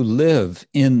you live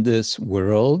in this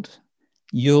world,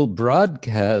 you'll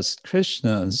broadcast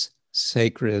Krishna's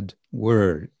sacred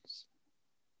words.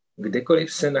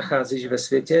 Kdekoliv se nacházíš ve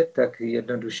světě, tak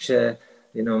jednoduše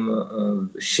jenom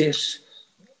šiř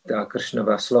ta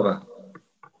Krishnova slova.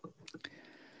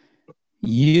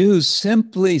 You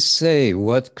simply say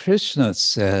what Krishna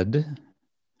said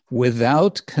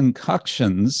without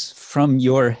concoctions from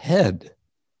your head.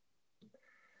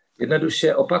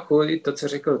 Jednoduše opakuj to, co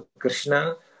řekl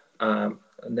Krišna, a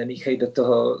nemíchej do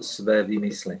toho své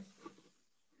výmysly.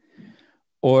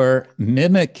 Or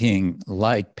mimicking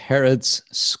like parrots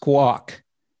squawk.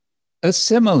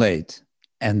 Assimilate,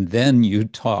 and then you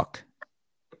talk.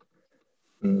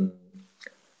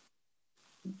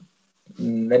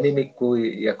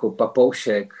 Nemimikuj jako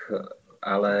papoušek,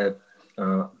 ale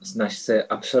snaž se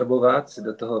absorbovat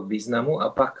do toho významu a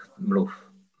pak mluv.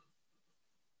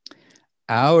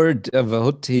 Our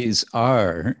devotees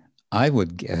are, I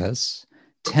would guess,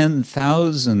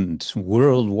 10,000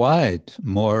 worldwide,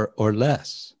 more or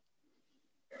less.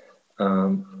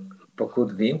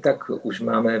 Pokud vím, tak už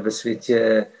máme ve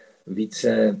světě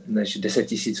více než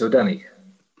 10 000 oddaných.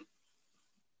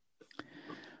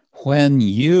 When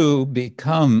you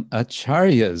become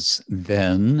acharyas,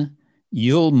 then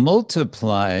you'll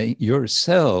multiply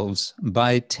yourselves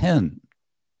by 10.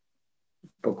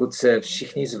 Pokud se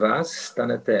všichni z vás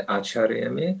stanete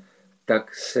acharyami,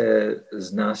 tak se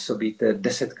znásobíte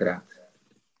 10krát.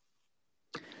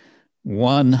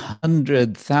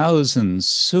 100,000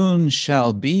 soon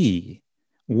shall be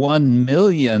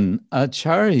 1,000,000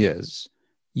 acharyas.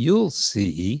 You'll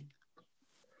see.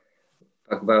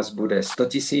 Pak vás bude 100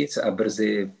 000 a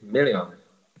brzy 1 000 000.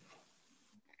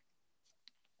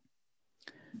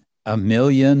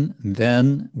 1,000,000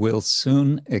 then will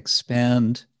soon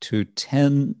expand to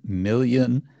 10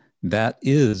 million. That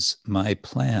is my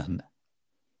plan.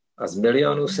 A z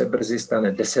milionu se brzy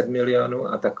stane 10 milionů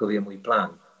a takový je můj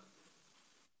plán.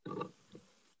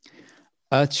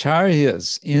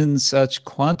 Acharyas in such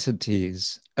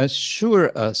quantities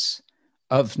assure us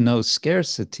of no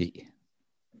scarcity.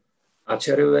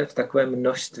 Acharyové v takovém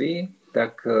množství,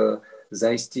 tak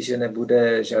zajistí, že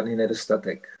nebude žádný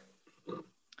nedostatek.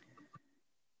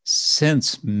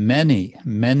 since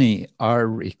many are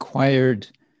required,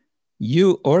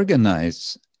 you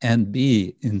organize and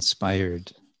be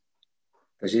inspired.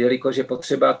 Takže jelikož je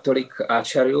potřeba tolik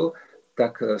áčarů,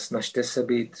 tak snažte se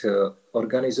být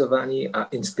organizovaní a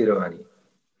inspirovaní.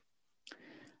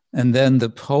 And then the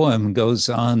poem goes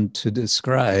on to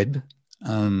describe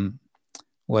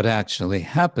what actually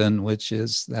happened, which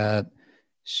is that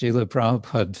Šríly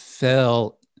Prabhupády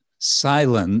fell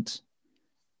silent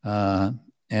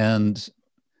and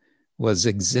was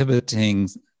exhibiting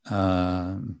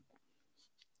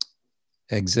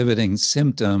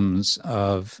symptoms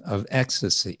of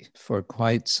ecstasy for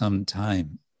quite some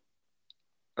time.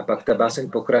 A pak ta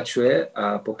báseň pokračuje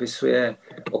a popisuje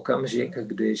okamžik,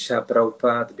 kdy Šríla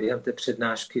Prabhupád během té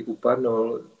přednášky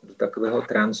upadnul do takového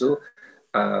tranzu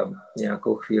a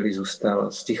nějakou chvíli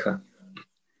zůstal sticha.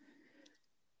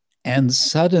 And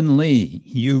suddenly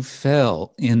you fell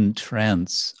in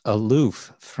trance,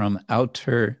 aloof from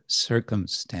outer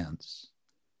circumstance.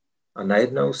 A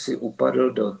najednou si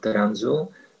upadl do tranzu,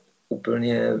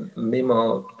 úplně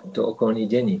mimo to okolní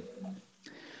dění.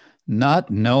 Not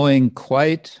knowing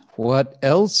quite what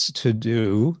else to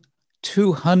do,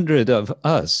 200 of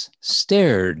us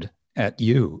stared at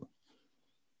you.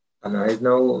 A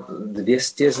najednou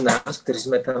 200 z nás, kteří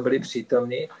jsme tam byli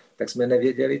přítomní, tak jsme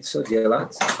nevěděli, co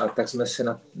dělat, a tak jsme se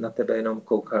na tebe jenom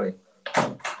koukali.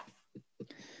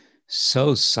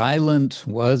 So silent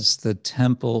was the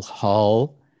temple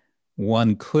hall,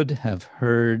 one could have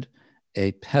heard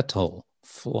a petal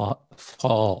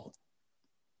fall.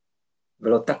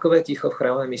 Bylo takové ticho v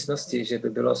chrámové místnosti, že by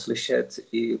bylo slyšet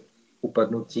i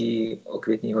upadnutí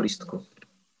okvětního lístku.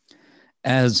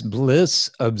 As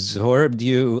bliss absorbed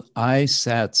you, I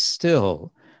sat still,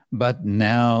 but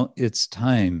now it's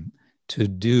time to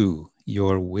do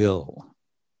your will.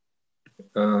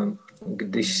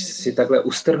 Když si takhle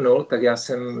ustrnul, tak já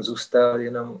jsem zůstal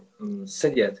jenom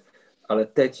sedět, ale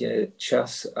teď je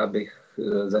čas, abych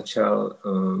začal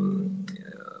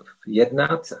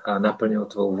jednat a naplnil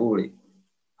tvou vůli.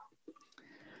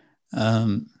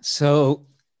 So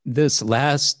this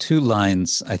last two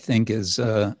lines, I think, is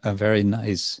a very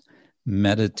nice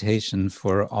meditation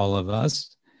for all of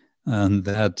us,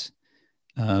 that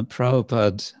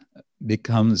Prabhupada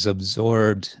becomes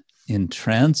absorbed in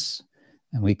trance,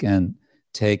 and we can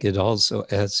take it also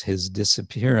as his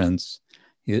disappearance.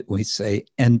 We say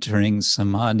entering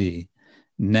samadhi.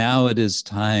 Now it is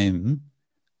time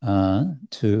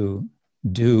to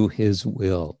do his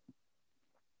will.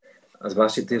 A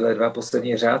zvláště tyhle dva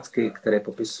poslední řádky, které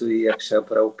popisují, jak Šríla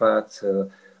Prabhupád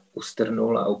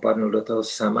ustrnul a upadnul do toho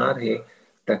samádhy,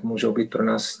 tak můžou být pro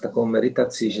nás takovou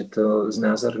meditací, že to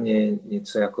znázorně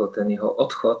něco jako ten jeho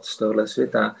odchod z tohohle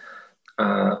světa.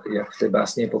 A jak v té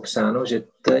básně je popsáno, že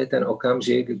to je ten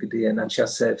okamžik, kdy je na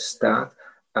čase vstát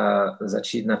a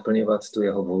začít naplňovat tu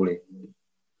jeho vůli.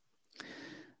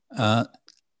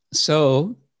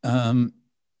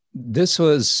 This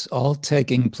was all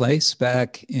taking place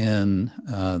back in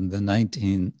the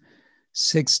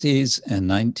 1960s and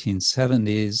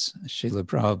 1970s. Šríla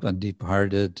Prabhupada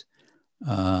departed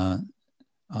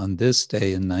on this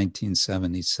day in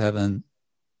 1977.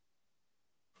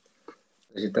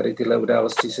 Takže tady tyhle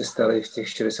události se staly v těch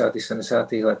 60.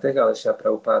 70. letech, ale Šríla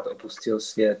Prabhupád opustil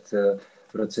svět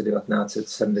v roce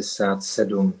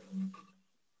 1977.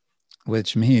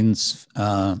 Which means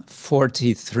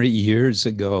 43 years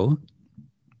ago.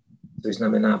 Což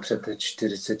znamená před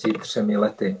 43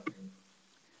 lety.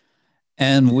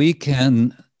 And we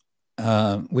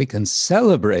can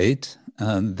celebrate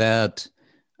that.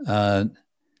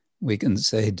 We can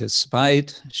say,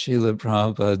 despite Šríly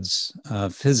Prabhupád's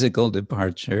physical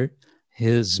departure,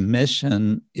 his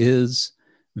mission is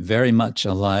very much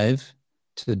alive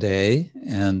today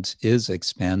and is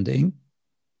expanding.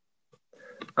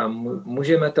 A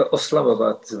můžeme to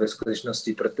oslavovat ve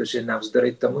skutečnosti, protože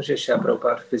navzdory tomu, že Šríla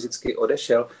Prabhupád fyzicky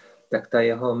odešel, tak ta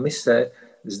jeho mise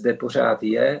zde pořád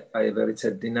je a je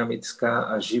velice dynamická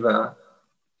a živá.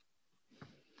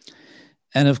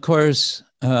 And of course,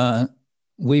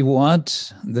 we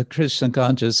want the Krishna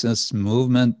consciousness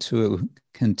movement to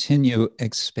continue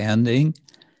expanding,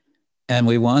 and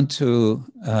we want to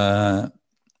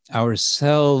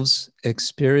ourselves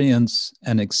experience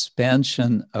an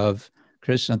expansion of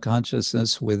Krishna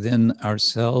consciousness within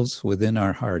ourselves, within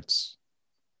our hearts.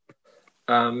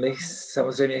 A my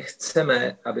samozřejmě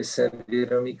chceme, aby se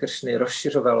vědomí Krišny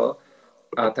rozšiřovalo,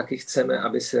 a taky chceme,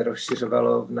 aby se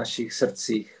rozšiřovalo v našich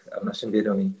srdcích a v našem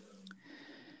vědomí.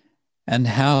 And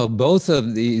how both of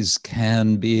these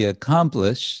can be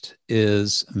accomplished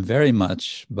is very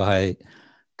much by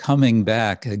coming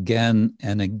back again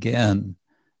and again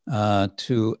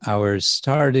to our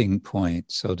starting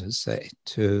point, so to say,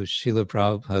 to Šríly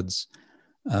Prabhupády's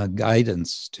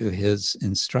guidance, to his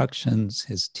instructions,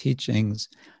 his teachings,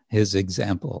 his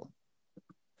example.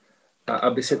 A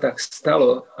aby se tak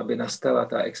stalo, aby nastala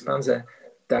ta expanze,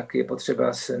 tak je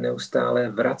potřeba se neustále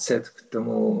vracet k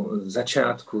tomu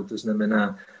začátku, to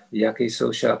znamená, jaké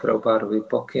jsou Šríly Prabhupádovy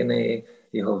pokyny,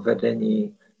 jeho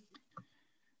vedení.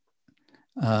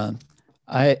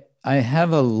 I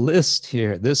have a list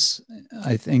here. This,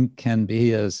 I think, can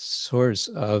be a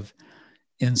source of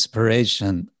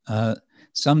inspiration.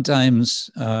 Sometimes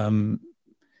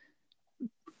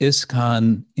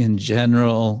ISKCON in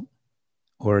general,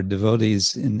 or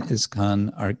devotees in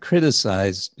ISKCON, are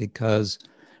criticized because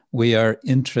we are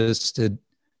interested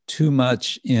too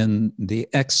much in the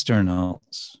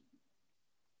externals.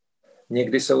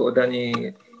 Někdy jsou oddaní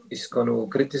ISKCONu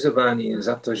kritizováni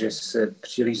za to, že se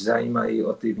příliš zajímají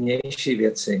o ty vnější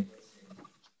věci.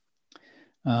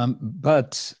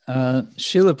 But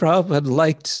Šríla Prabhupada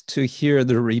liked to hear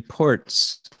the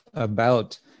reports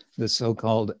about the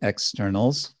so-called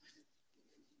externals.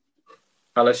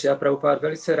 Ale Šríla Prabhupád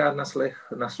velice rád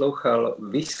naslouchal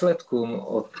výsledkům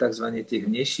o takzvaně těch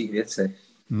vnějších věcech.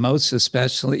 Most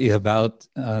especially about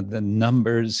the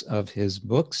numbers of his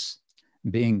books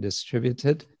being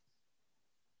distributed.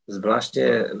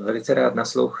 Zvláště velice rád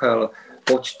naslouchal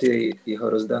počty jeho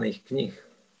rozdaných knih.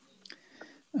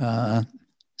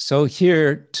 So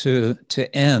here to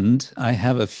end, I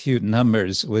have a few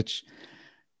numbers which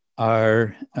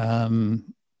are,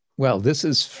 well, this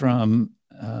is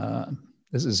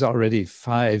already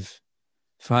five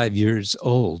years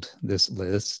old, this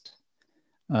list.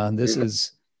 This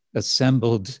is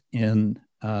assembled in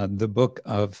the book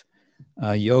of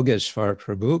Yogeshwar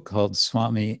Prabhu called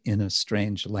Swami in a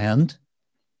Strange Land.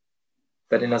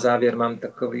 Tady na závěr mám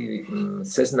takový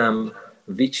seznam,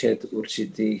 výčet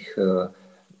určitých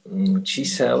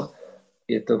čísel.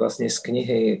 Je to vlastně z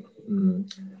knihy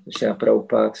Šríly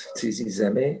Prabhupád v cizí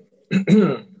zemi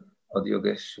od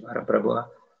Yogeshwara Prabhu.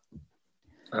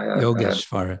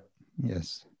 Yogeshwara,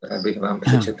 yes. Já bych vám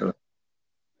přečetl.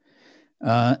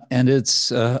 And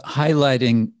it's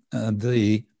highlighting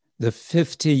the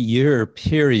 50-year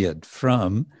period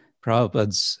from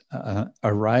Prabhupada's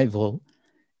arrival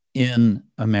in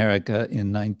America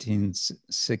in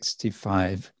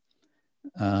 1965.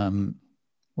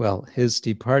 Well, his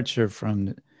departure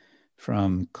from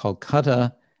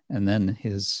Calcutta and then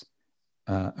his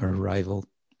arrival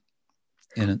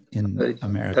in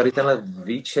America. Tady tenhle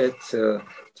výčet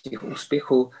těch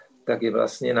úspěchů tak je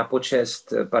vlastně na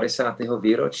počest 50.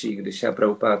 výročí, když Šríla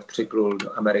Prabhupád připlul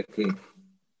do Ameriky.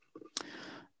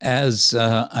 As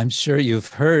I'm sure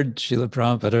you've heard, Šríla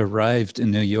Prabhupada arrived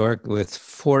in New York with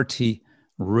 40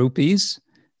 rupees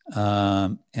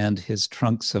and his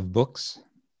trunks of books.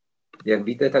 Jak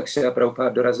víte, tak Šríla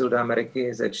Prabhupád dorazil do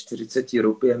Ameriky se 40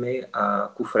 rupiemi a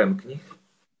kufrem knih.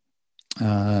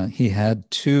 He had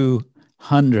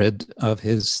 200 of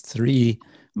his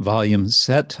 3-volume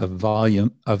set of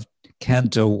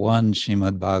Canto 1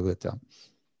 Srimad Bhagavatam.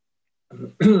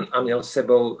 A měl s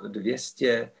sebou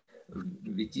 200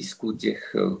 výtisků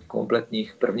těch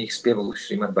kompletních prvních zpěvů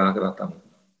Srimad Bhagavatam.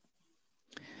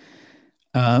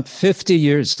 50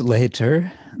 years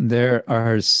later, there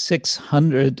are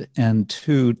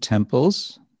 602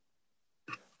 temples.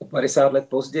 O 50 let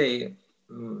později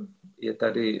je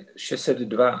tady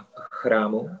 602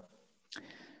 chrámů.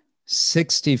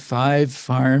 65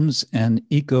 farms and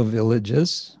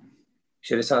eco-villages.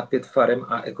 65 farem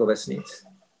a ekovesnic.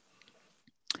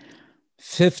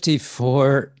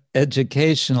 54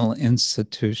 educational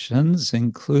institutions,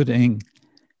 including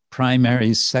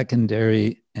primary,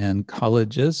 secondary, and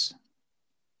colleges.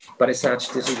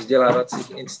 54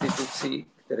 vzdělávacích institucí,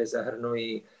 které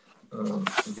zahrnují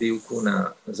výuku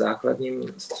na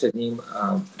základním, středním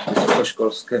a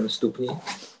vysokoškolském stupni.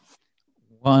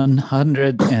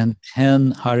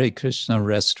 110 Hare Krishna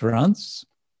restaurants.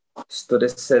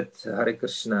 110 Hare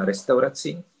Krishna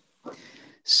restaurací.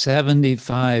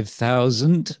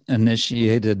 75,000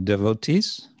 initiated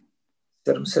devotees.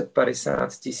 750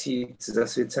 000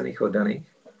 zasvěcených oddaných.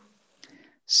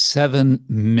 7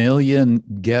 million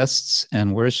guests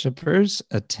and worshippers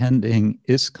attending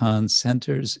ISKCON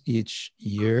centers each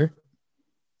year.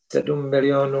 7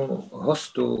 milionů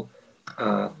hostů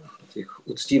a těch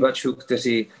uctívačů,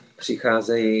 kteří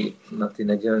přicházejí na ty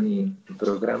nedělní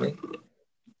programy.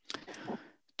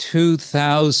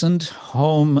 2,000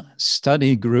 home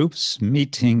study groups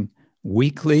meeting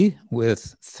weekly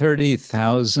with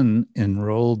 30,000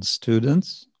 enrolled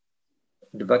students.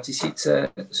 2000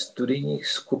 studijních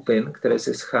skupin, které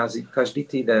se schází každý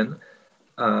týden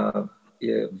a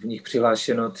je v nich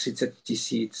přihlášeno 30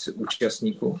 000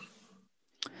 účastníků.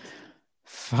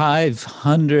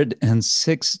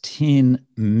 516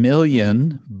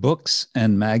 million books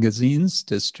and magazines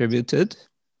distributed.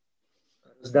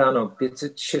 Rozdáno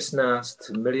 516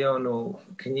 milionů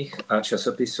knih a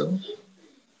časopisů.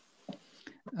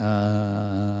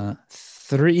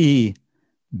 3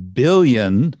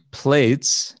 billion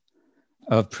plates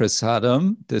of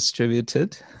prasadam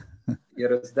distributed. Je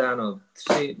rozdáno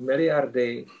 3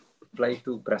 miliardy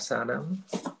plejtů prasádam.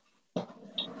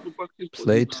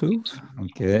 Plejtů,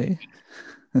 okay.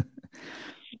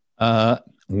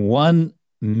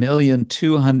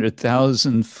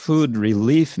 1,200,000 food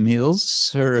relief meals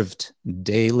served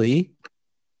daily.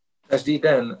 Každý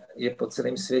den je po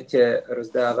celém světě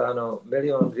rozdáváno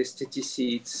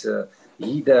 1,200,000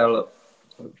 jídel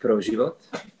pro život.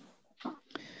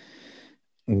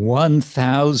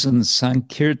 1,000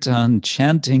 Sankirtan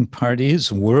chanting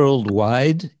parties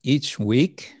worldwide each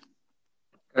week.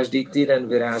 Každý týden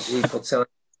vyráží po celém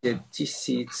světě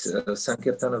 1000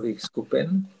 sankirtanových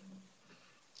skupin.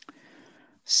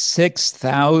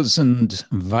 6,000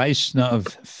 Vaishnav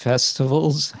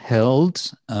festivals held,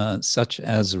 such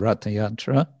as Ratha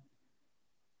Yatra.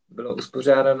 Bylo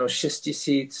uspořádáno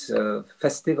 6,000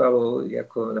 festivalů,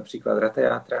 jako například Ratha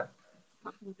Yatra.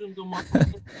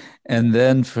 And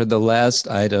then for the last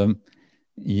item,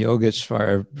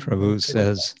 Yogeshwar Prabhu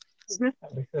says,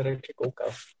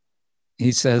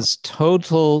 he says,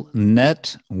 total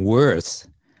net worth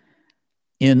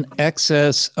in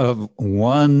excess of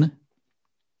 $1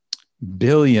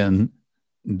 billion.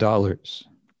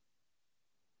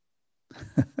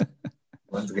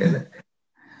 Once again.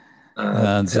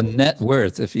 The net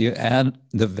worth, if you add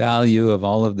the value of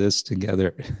all of this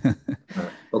together.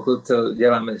 Pokud to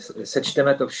děláme,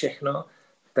 sečteme to všechno,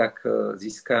 tak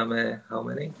získáme how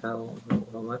many? How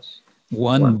much?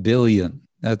 1 billion.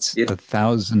 That's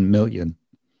 1,000 million.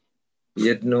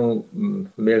 1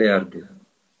 miliardu.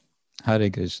 Hare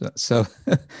Krishna. So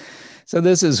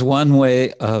this is one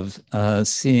way of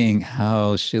seeing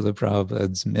how Šríly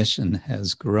Prabhupády's mission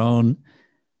has grown.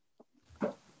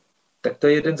 Tak to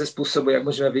je jeden ze způsobů, jak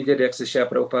můžeme vidět, jak se Šríla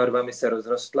Prabhupádova mise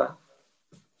rozrostla.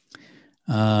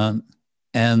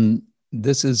 And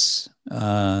this is,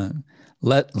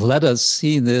 let us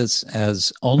see this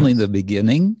as only the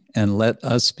beginning, and let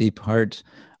us be part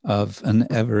of an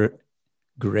ever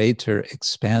greater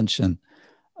expansion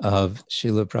of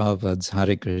Šríly Prabhupády's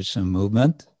Hare Krishna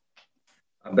movement.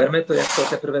 A berme to jako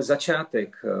teprve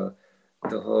začátek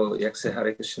toho, jak se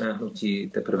Hare Krishna hnutí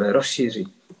teprve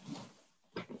rozšíří.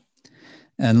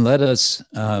 And let us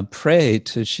pray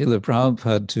to Šríly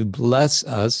Prabhupada to bless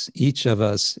us, each of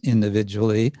us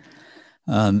individually,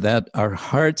 that our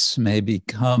hearts may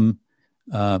become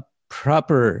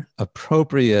proper,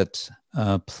 appropriate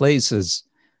places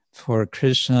for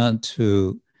Krishna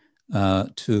to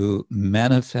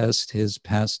manifest his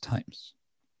pastimes.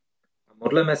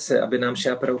 Modleme se, aby nám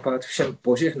Šríla Prabhupád všem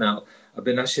požehnal,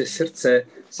 aby naše srdce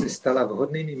se stala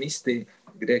vhodnými místy,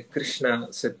 kde Krishna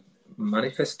se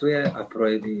manifestuje a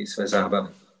projeví své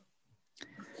zábavy.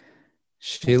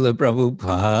 Šríla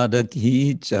Prabhupáda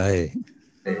ki jai.